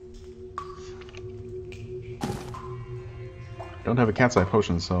try. Don't have a cat's eye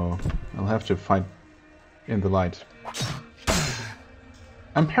potion, so I'll have to fight in the light.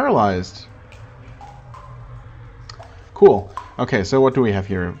 I'm paralyzed! Cool. Okay, so what do we have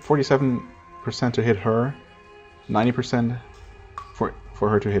here? 47% to hit her, 90% for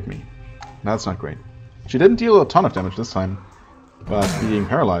her to hit me. That's not great. She didn't deal a ton of damage this time, but being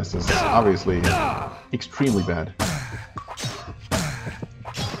paralyzed is obviously extremely bad.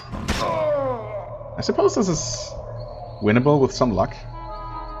 I suppose this is winnable with some luck.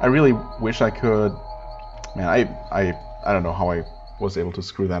 I really wish I could... Man, I don't know how I was able to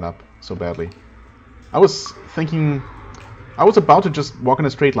screw that up so badly. I was thinking... I was about to just walk in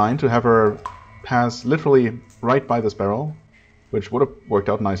a straight line to have her pass literally right by this barrel, which would have worked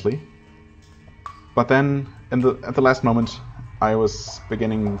out nicely. But then, at the last moment, I was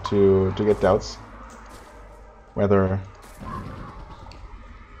beginning to get doubts whether...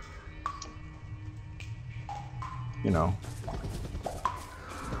 You know.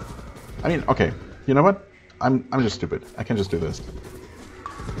 I mean, okay. You know what? I'm just stupid. I can just do this.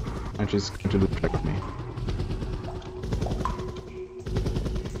 And she's going to lose track of me.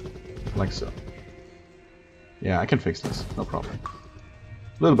 Like so. Yeah, I can fix this. No problem.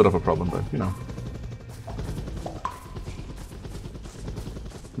 A little bit of a problem, but, you know.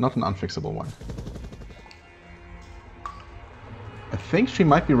 Not an unfixable one. I think she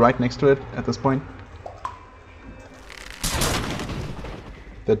might be right next to it at this point.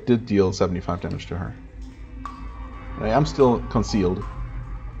 That did deal 75 damage to her. I am still concealed.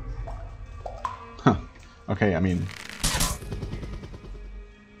 Huh. Okay, I mean...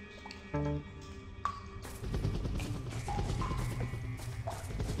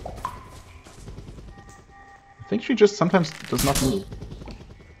 I think she just sometimes does not move.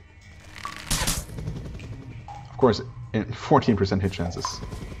 course, 14% hit chance is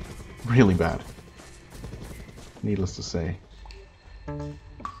really bad. Needless to say.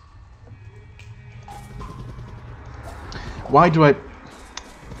 Why do I...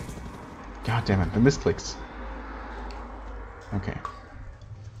 God damn it, the misclicks. Okay.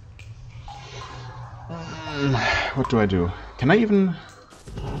 What do I do? Can I even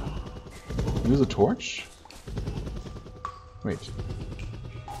use a torch? Wait.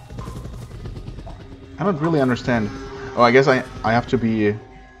 I don't really understand. Oh, I guess I have to be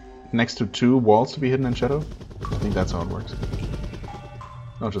next to 2 walls to be hidden in shadow? I think that's how it works.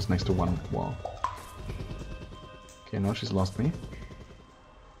 Not just next to 1 wall. Okay, now she's lost me.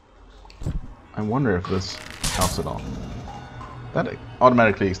 I wonder if this helps at all. That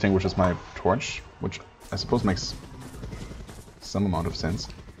automatically extinguishes my torch, which I suppose makes some amount of sense.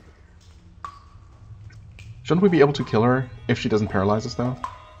 Shouldn't we be able to kill her if she doesn't paralyze us, though?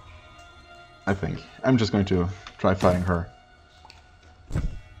 I think. I'm just going to try fighting her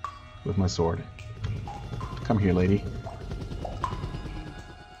with my sword. Come here, lady.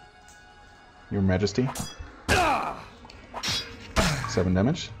 Your Majesty. 7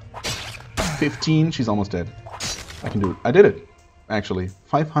 damage. 15, she's almost dead. I can do it. I did it, actually.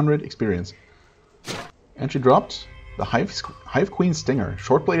 500 experience. And she dropped the Hive Queen Stinger.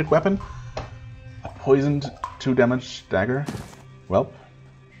 Short-bladed weapon. A poisoned 2 damage dagger. Well.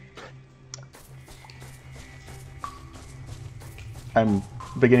 I'm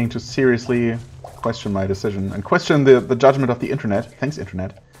beginning to seriously question my decision. And question the judgment of the internet. Thanks,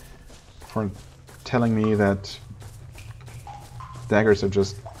 internet. For telling me that daggers are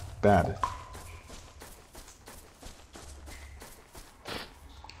just bad.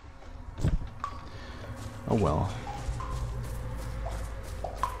 Oh well.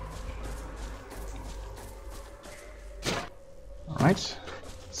 Alright.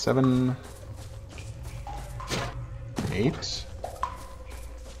 7, 8,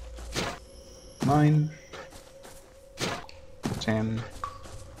 9, 10,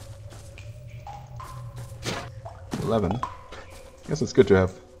 11. Guess it's good to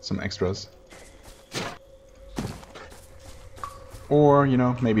have some extras. Or, you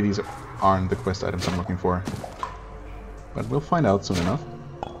know, maybe these aren't the quest items I'm looking for. But we'll find out soon enough.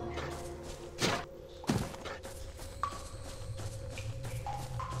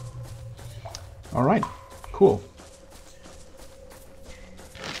 Alright, cool.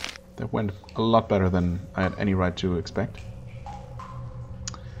 That went a lot better than I had any right to expect.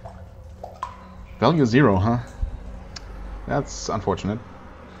 Value 0, huh? That's unfortunate.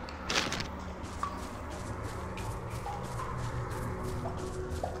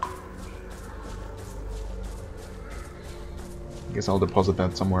 I guess I'll deposit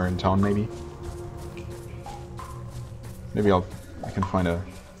that somewhere in town, maybe. Maybe I can find a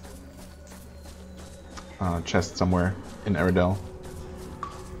chest somewhere in Aradel.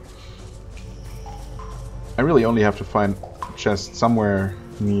 I really only have to find a chest somewhere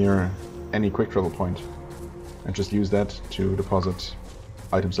near any quick travel point and just use that to deposit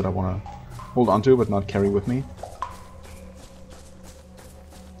items that I want to hold onto but not carry with me.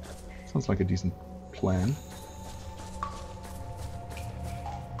 Sounds like a decent plan.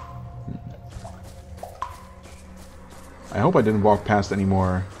 I hope I didn't walk past any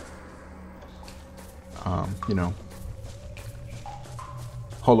more, you know,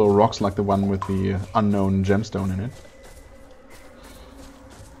 hollow rocks like the one with the unknown gemstone in it.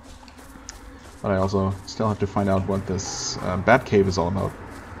 But I also still have to find out what this bat cave is all about.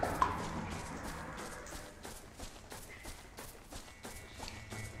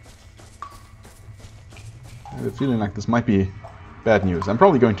 I have a feeling like this might be bad news. I'm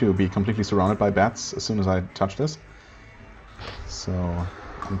probably going to be completely surrounded by bats as soon as I touch this. So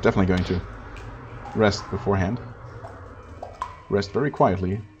I'm definitely going to rest beforehand. Rest very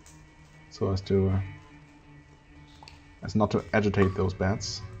quietly, so as not to agitate those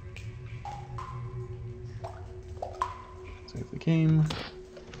bats. Save the game.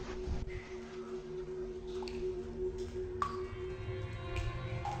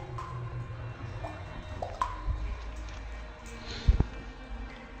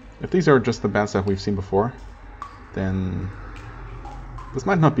 If these are just the bats that we've seen before, then this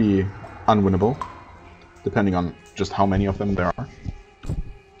might not be unwinnable, depending on just how many of them there are.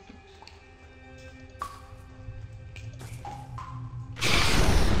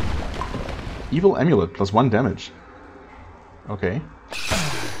 Evil Amulet, +1 damage. Okay.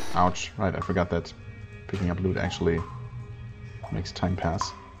 Ouch. Right, I forgot that picking up loot actually makes time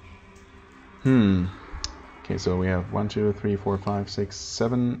pass. Okay, so we have 1, 2, 3, 4, 5, 6,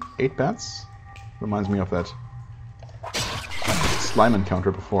 7, 8 bats. Reminds me of that slime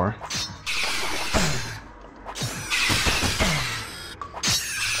encounter before.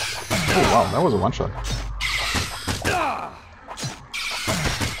 Oh wow, that was a one-shot.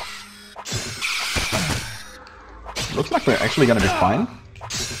 Looks like we're actually gonna be fine.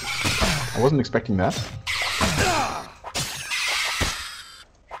 I wasn't expecting that.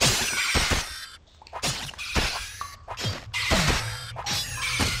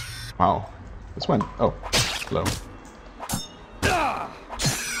 Wow. This went... oh, slow.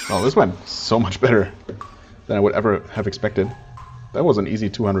 Oh, this went so much better than I would ever have expected. That was an easy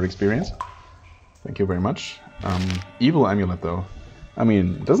 200 experience. Thank you very much. Evil amulet, though. I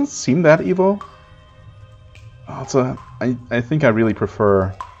mean, it doesn't seem that evil. Also, I think I really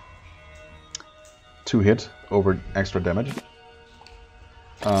prefer 2-hit over extra damage.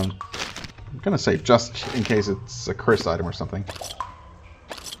 I'm gonna say just in case it's a cursed item or something.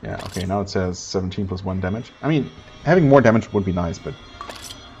 Yeah, okay, now it says 17 plus 1 damage. I mean, having more damage would be nice, but,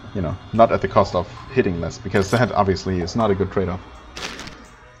 you know, not at the cost of hitting less, because that obviously is not a good trade-off.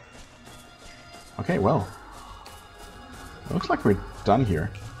 Okay, well. It looks like we're done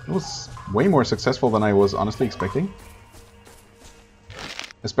here. It was way more successful than I was honestly expecting.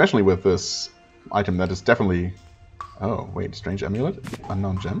 Especially with this item that is definitely... oh, wait, strange amulet?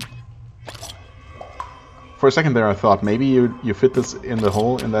 Unknown gem? For a second there I thought maybe you fit this in the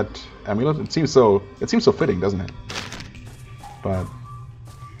hole in that amulet. It seems so fitting, doesn't it? But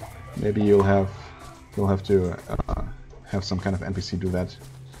maybe you'll have to have some kind of NPC do that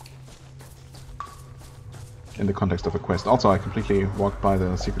in the context of a quest. Also, I completely walked by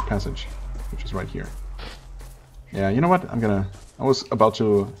the secret passage, which is right here. Yeah, you know what? I was about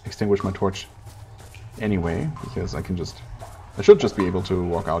to extinguish my torch anyway, because I should just be able to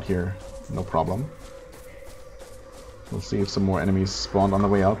walk out here, no problem. We'll see if some more enemies spawned on the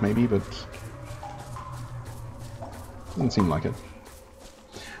way out, maybe, but doesn't seem like it.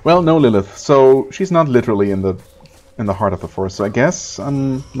 Well, no Lilith, so she's not literally in the heart of the forest. So I guess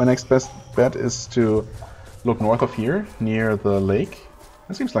my next best bet is to look north of here, near the lake.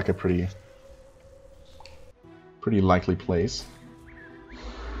 That seems like a pretty likely place.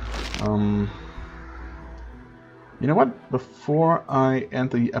 You know what? Before I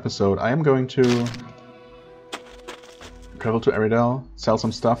end the episode, I am going to travel to Aridel, sell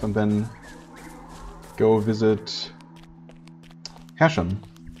some stuff, and then go visit Hashem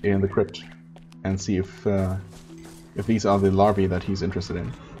in the crypt and see if these are the larvae that he's interested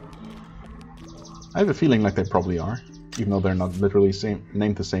in. I have a feeling like they probably are, even though they're not literally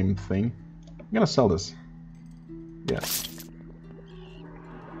named the same thing. I'm gonna sell this. Yes.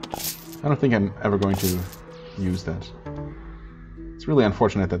 I don't think I'm ever going to use that. It's really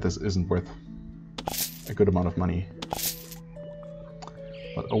unfortunate that this isn't worth a good amount of money.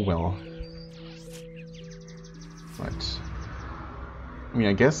 But oh well. Right. I mean,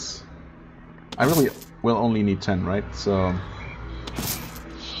 I guess I really will only need 10, right? So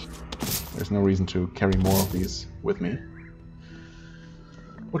there's no reason to carry more of these with me.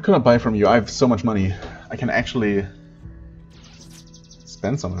 What could I buy from you? I have so much money. I can actually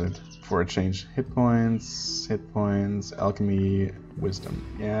spend some of it for a change. Hit points, alchemy, wisdom.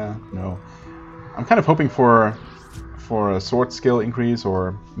 Yeah, no. I'm kind of hoping for a sword skill increase,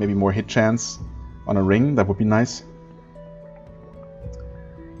 or maybe more hit chance on a ring. That would be nice.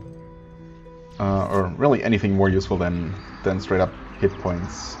 Or really anything more useful than straight up hit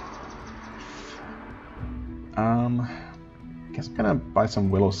points. I guess I'm gonna buy some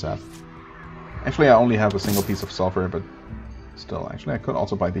willow sap. Actually, I only have a single piece of sulfur, but still, actually I could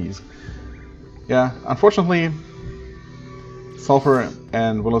also buy these. Yeah, unfortunately, sulfur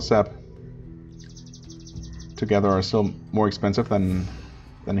and willow sap together are still more expensive than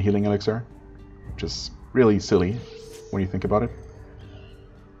a healing elixir, which is really silly when you think about it.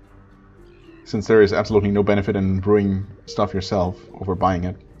 Since there is absolutely no benefit in brewing stuff yourself over buying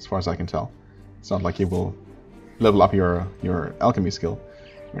it, as far as I can tell. It's not like you will level up your alchemy skill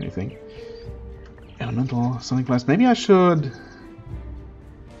or anything. Elemental something plus. Maybe I should...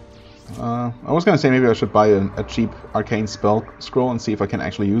 I was gonna say maybe I should buy a cheap arcane spell scroll and see if I can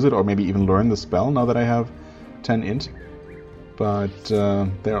actually use it, or maybe even learn the spell now that I have 10 int. But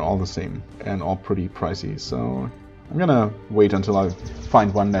they're all the same and all pretty pricey, so I'm gonna wait until I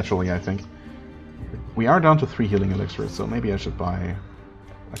find one naturally, I think. We are down to 3 healing elixirs, so maybe I should buy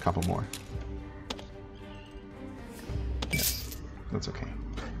a couple more. Yes, that's okay.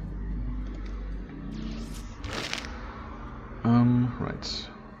 Right.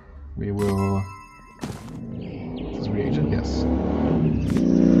 We will... Is this reagent? Yes.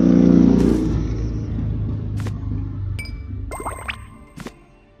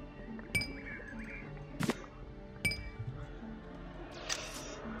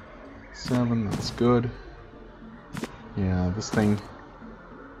 Seven, that's good. Yeah, this thing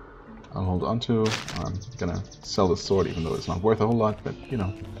I'll hold on to. I'm gonna sell this sword, even though it's not worth a whole lot, but you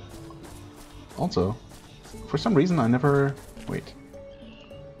know. Also, for some reason I never... Wait.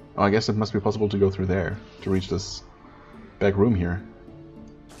 Oh, I guess it must be possible to go through there to reach this back room here.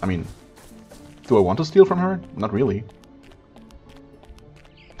 I mean, do I want to steal from her? Not really.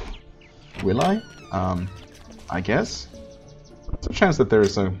 Will I? I guess. There's a chance that there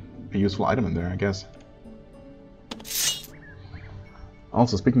is a useful item in there, I guess.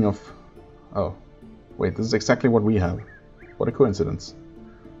 Also, speaking of... Oh. Wait, this is exactly what we have. What a coincidence.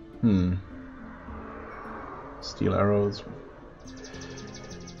 Steel arrows.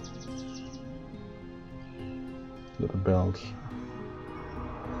 Little belt.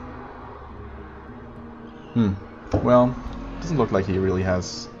 Well, doesn't look like he really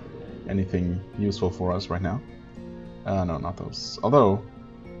has anything useful for us right now. No, not those. Although...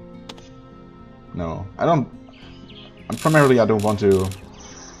 No, I don't... Primarily, I don't want to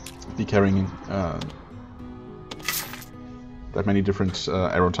be carrying that many different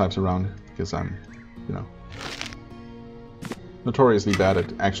arrow types around, because I'm, you know, notoriously bad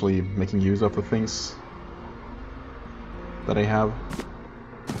at actually making use of the things that I have.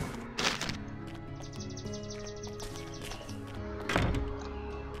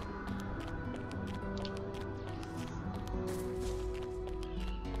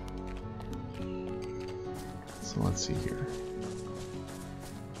 So let's see here.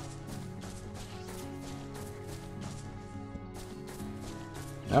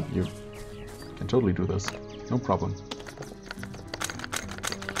 Yep, you can totally do this. No problem.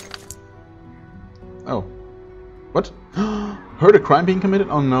 Oh. What? Heard a crime being committed?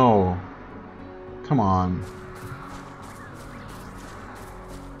 Oh no. Come on.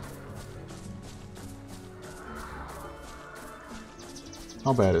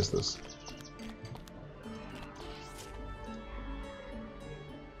 How bad is this?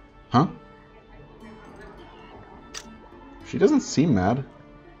 Huh? She doesn't seem mad.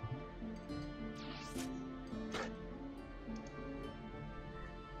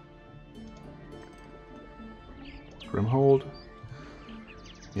 Grimhold.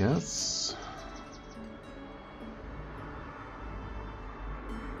 Yes.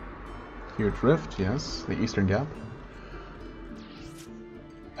 Huge Rift, yes. The Eastern Gap.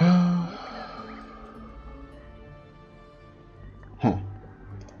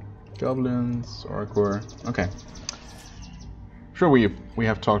 Goblins, Orcor. Okay. Sure, we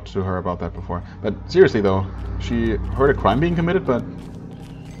have talked to her about that before. But seriously though, she heard a crime being committed, but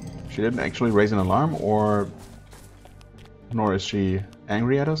she didn't actually raise an alarm, or nor is she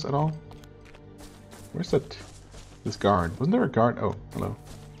angry at us at all. Where's that? This guard. Wasn't there a guard? Oh, hello.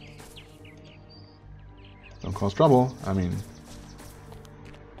 Don't cause trouble. I mean,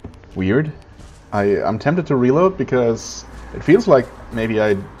 weird. I'm tempted to reload because it feels like maybe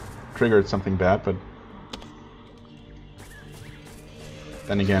I triggered something bad, but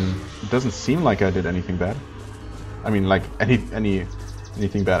then again, it doesn't seem like I did anything bad. I mean, like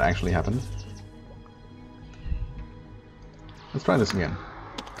anything bad actually happened. Let's try this again.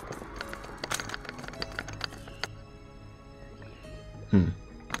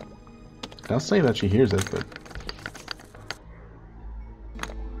 It does say that she hears it, but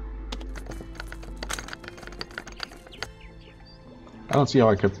I don't see how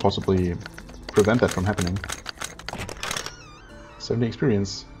I could possibly prevent that from happening. 70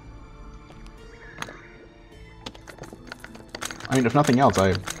 experience. I mean, if nothing else,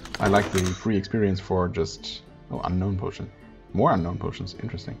 I like the free experience for just... Oh, unknown potion. More unknown potions.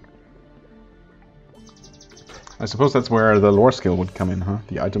 Interesting. I suppose that's where the lore skill would come in, huh?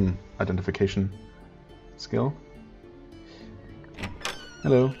 The item identification skill.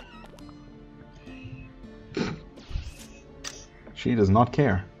 Hello. She does not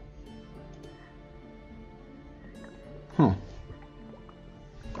care.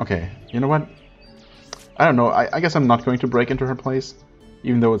 Okay, you know what? I don't know, I guess I'm not going to break into her place,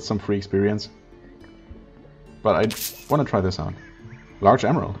 even though it's some free experience. But I want to try this out. Large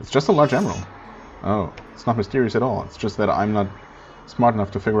emerald. It's just a large emerald. Oh, it's not mysterious at all. It's just that I'm not smart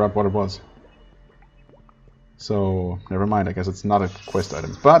enough to figure out what it was. So, never mind, I guess it's not a quest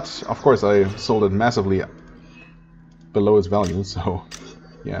item. But, of course, I sold it massively below its value, so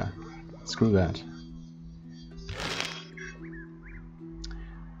yeah, screw that.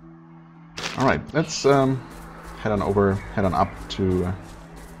 Alright, let's head on up to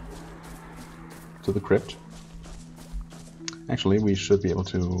the crypt. Actually, we should be able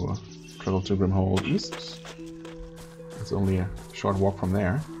to travel to Grimhold East. It's only a short walk from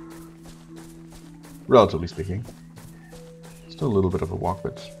there, relatively speaking. Still a little bit of a walk,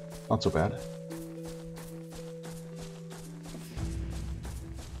 but not so bad.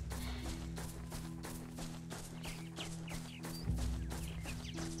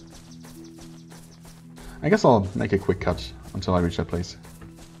 I guess I'll make a quick cut until I reach that place.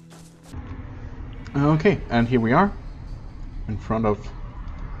 Okay, and here we are, in front of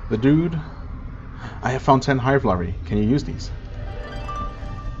the dude. I have found 10 hive larvae. Can you use these?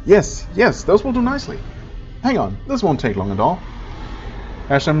 Yes, yes, those will do nicely. Hang on, this won't take long at all.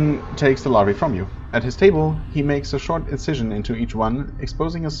 Hashem takes the larvae from you. At his table, he makes a short incision into each one,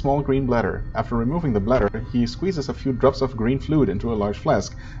 exposing a small green bladder. After removing the bladder, he squeezes a few drops of green fluid into a large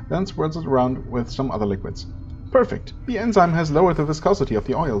flask, then swirls it around with some other liquids. Perfect! The enzyme has lowered the viscosity of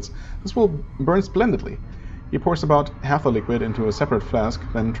the oils. This will burn splendidly. He pours about half the liquid into a separate flask,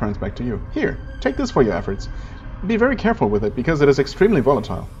 then turns back to you. Here, take this for your efforts. Be very careful with it, because it is extremely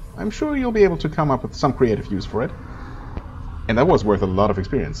volatile. I'm sure you'll be able to come up with some creative use for it. And that was worth a lot of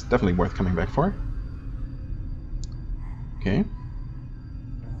experience. Definitely worth coming back for. Okay.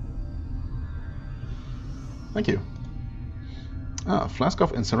 Thank you. Ah, flask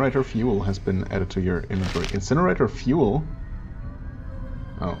of incinerator fuel has been added to your inventory. Incinerator fuel?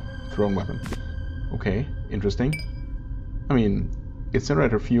 Oh, thrown weapon. Okay, interesting. I mean,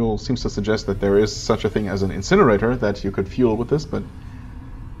 incinerator fuel seems to suggest that there is such a thing as an incinerator that you could fuel with this, but...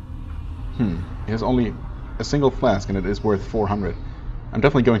 It has only a single flask and it is worth 400. I'm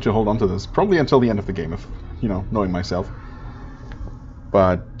definitely going to hold on to this, probably until the end of the game, if, you know, knowing myself.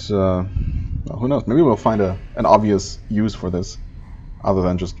 But, well, who knows? Maybe we'll find an obvious use for this, other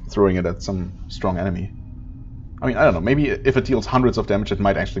than just throwing it at some strong enemy. I mean, I don't know, maybe if it deals hundreds of damage, it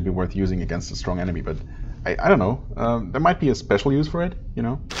might actually be worth using against a strong enemy, but I don't know. There might be a special use for it, you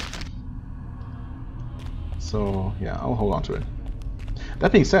know? So, yeah, I'll hold on to it.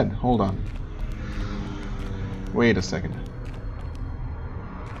 That being said, hold on. Wait a second.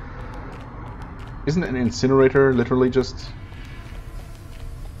 Isn't an incinerator literally just...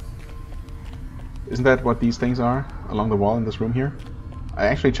 Isn't that what these things are along the wall in this room here? I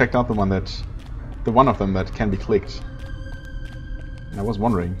actually checked out the one of them that can be clicked. And I was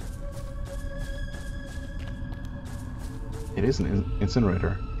wondering. It is an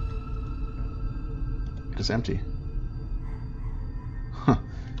incinerator. It is empty. Huh.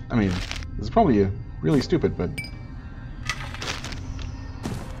 I mean, this is probably really stupid, but...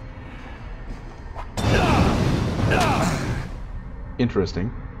 Interesting.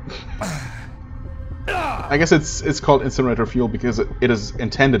 I guess it's called incinerator fuel because it is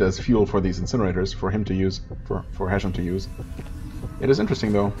intended as fuel for these incinerators for him to use, for Hashem to use. It is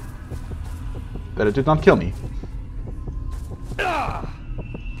interesting though that it did not kill me.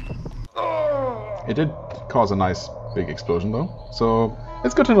 It did cause a nice big explosion though, so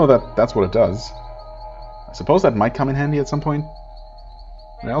it's good to know that that's what it does. I suppose that might come in handy at some point.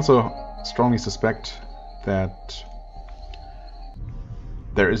 I also strongly suspect that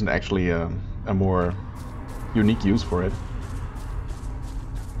there isn't actually a more unique use for it.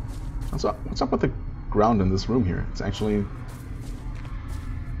 What's up with the ground in this room here? It's actually...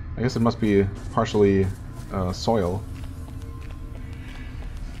 I guess it must be partially soil.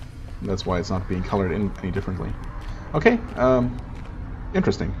 That's why it's not being colored in any differently. Okay,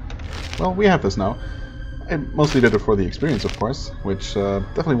 interesting. Well, we have this now. I mostly did it for the experience, of course, which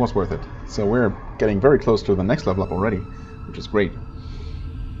definitely was worth it. So we're getting very close to the next level up already, which is great.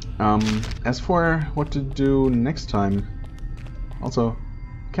 As for what to do next time, also,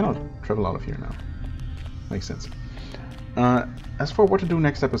 cannot travel out of here now. Makes sense. As for what to do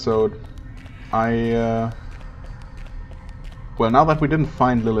next episode, well, now that we didn't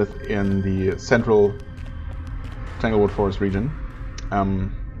find Lilith in the central Tanglewood Forest region,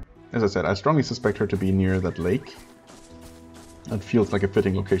 as I said, I strongly suspect her to be near that lake. That feels like a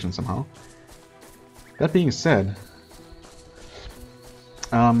fitting location somehow. That being said,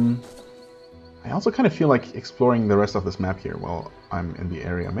 I also kind of feel like exploring the rest of this map here while I'm in the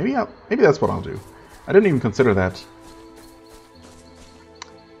area. Maybe that's what I'll do. I didn't even consider that.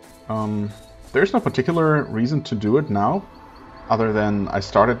 There's no particular reason to do it now, other than I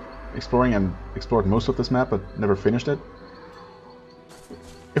started exploring and explored most of this map but never finished it.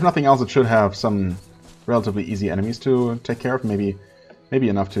 If nothing else, it should have some relatively easy enemies to take care of, maybe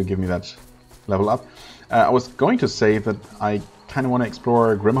enough to give me that level up. I was going to say that I kind of want to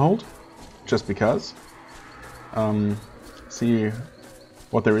explore Grimhold, just because. See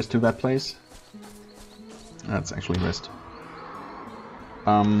what there is to that place. That's actually Rest.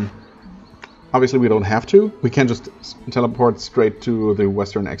 Obviously we don't have to. We can just teleport straight to the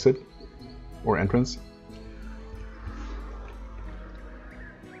western exit, or entrance.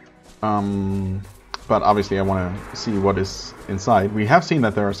 But obviously I want to see what is inside. We have seen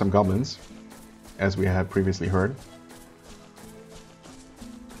that there are some goblins, as we had previously heard.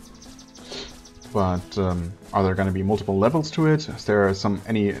 But are there going to be multiple levels to it? Is there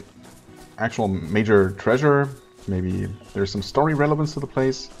any actual major treasure. Maybe there's some story relevance to the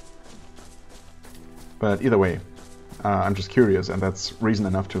place. But either way, I'm just curious, and that's reason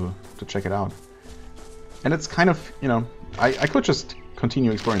enough to check it out. And it's kind of, you know, I could just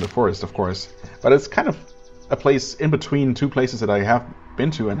continue exploring the forest, of course, but it's kind of a place in between two places that I have been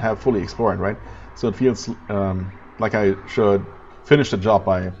to and have fully explored, right? So it feels like I should finish the job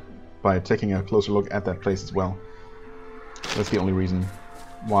by taking a closer look at that place as well. That's the only reason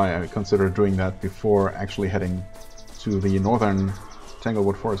why I consider doing that before actually heading to the northern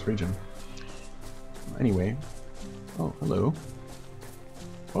Tanglewood Forest region. Anyway, oh, hello.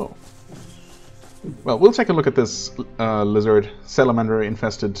 Oh. Well, we'll take a look at this lizard salamander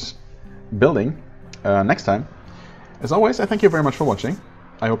infested building next time. As always, I thank you very much for watching.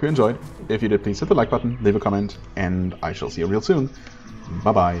 I hope you enjoyed. If you did, please hit the like button, leave a comment, and I shall see you real soon.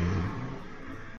 Bye bye.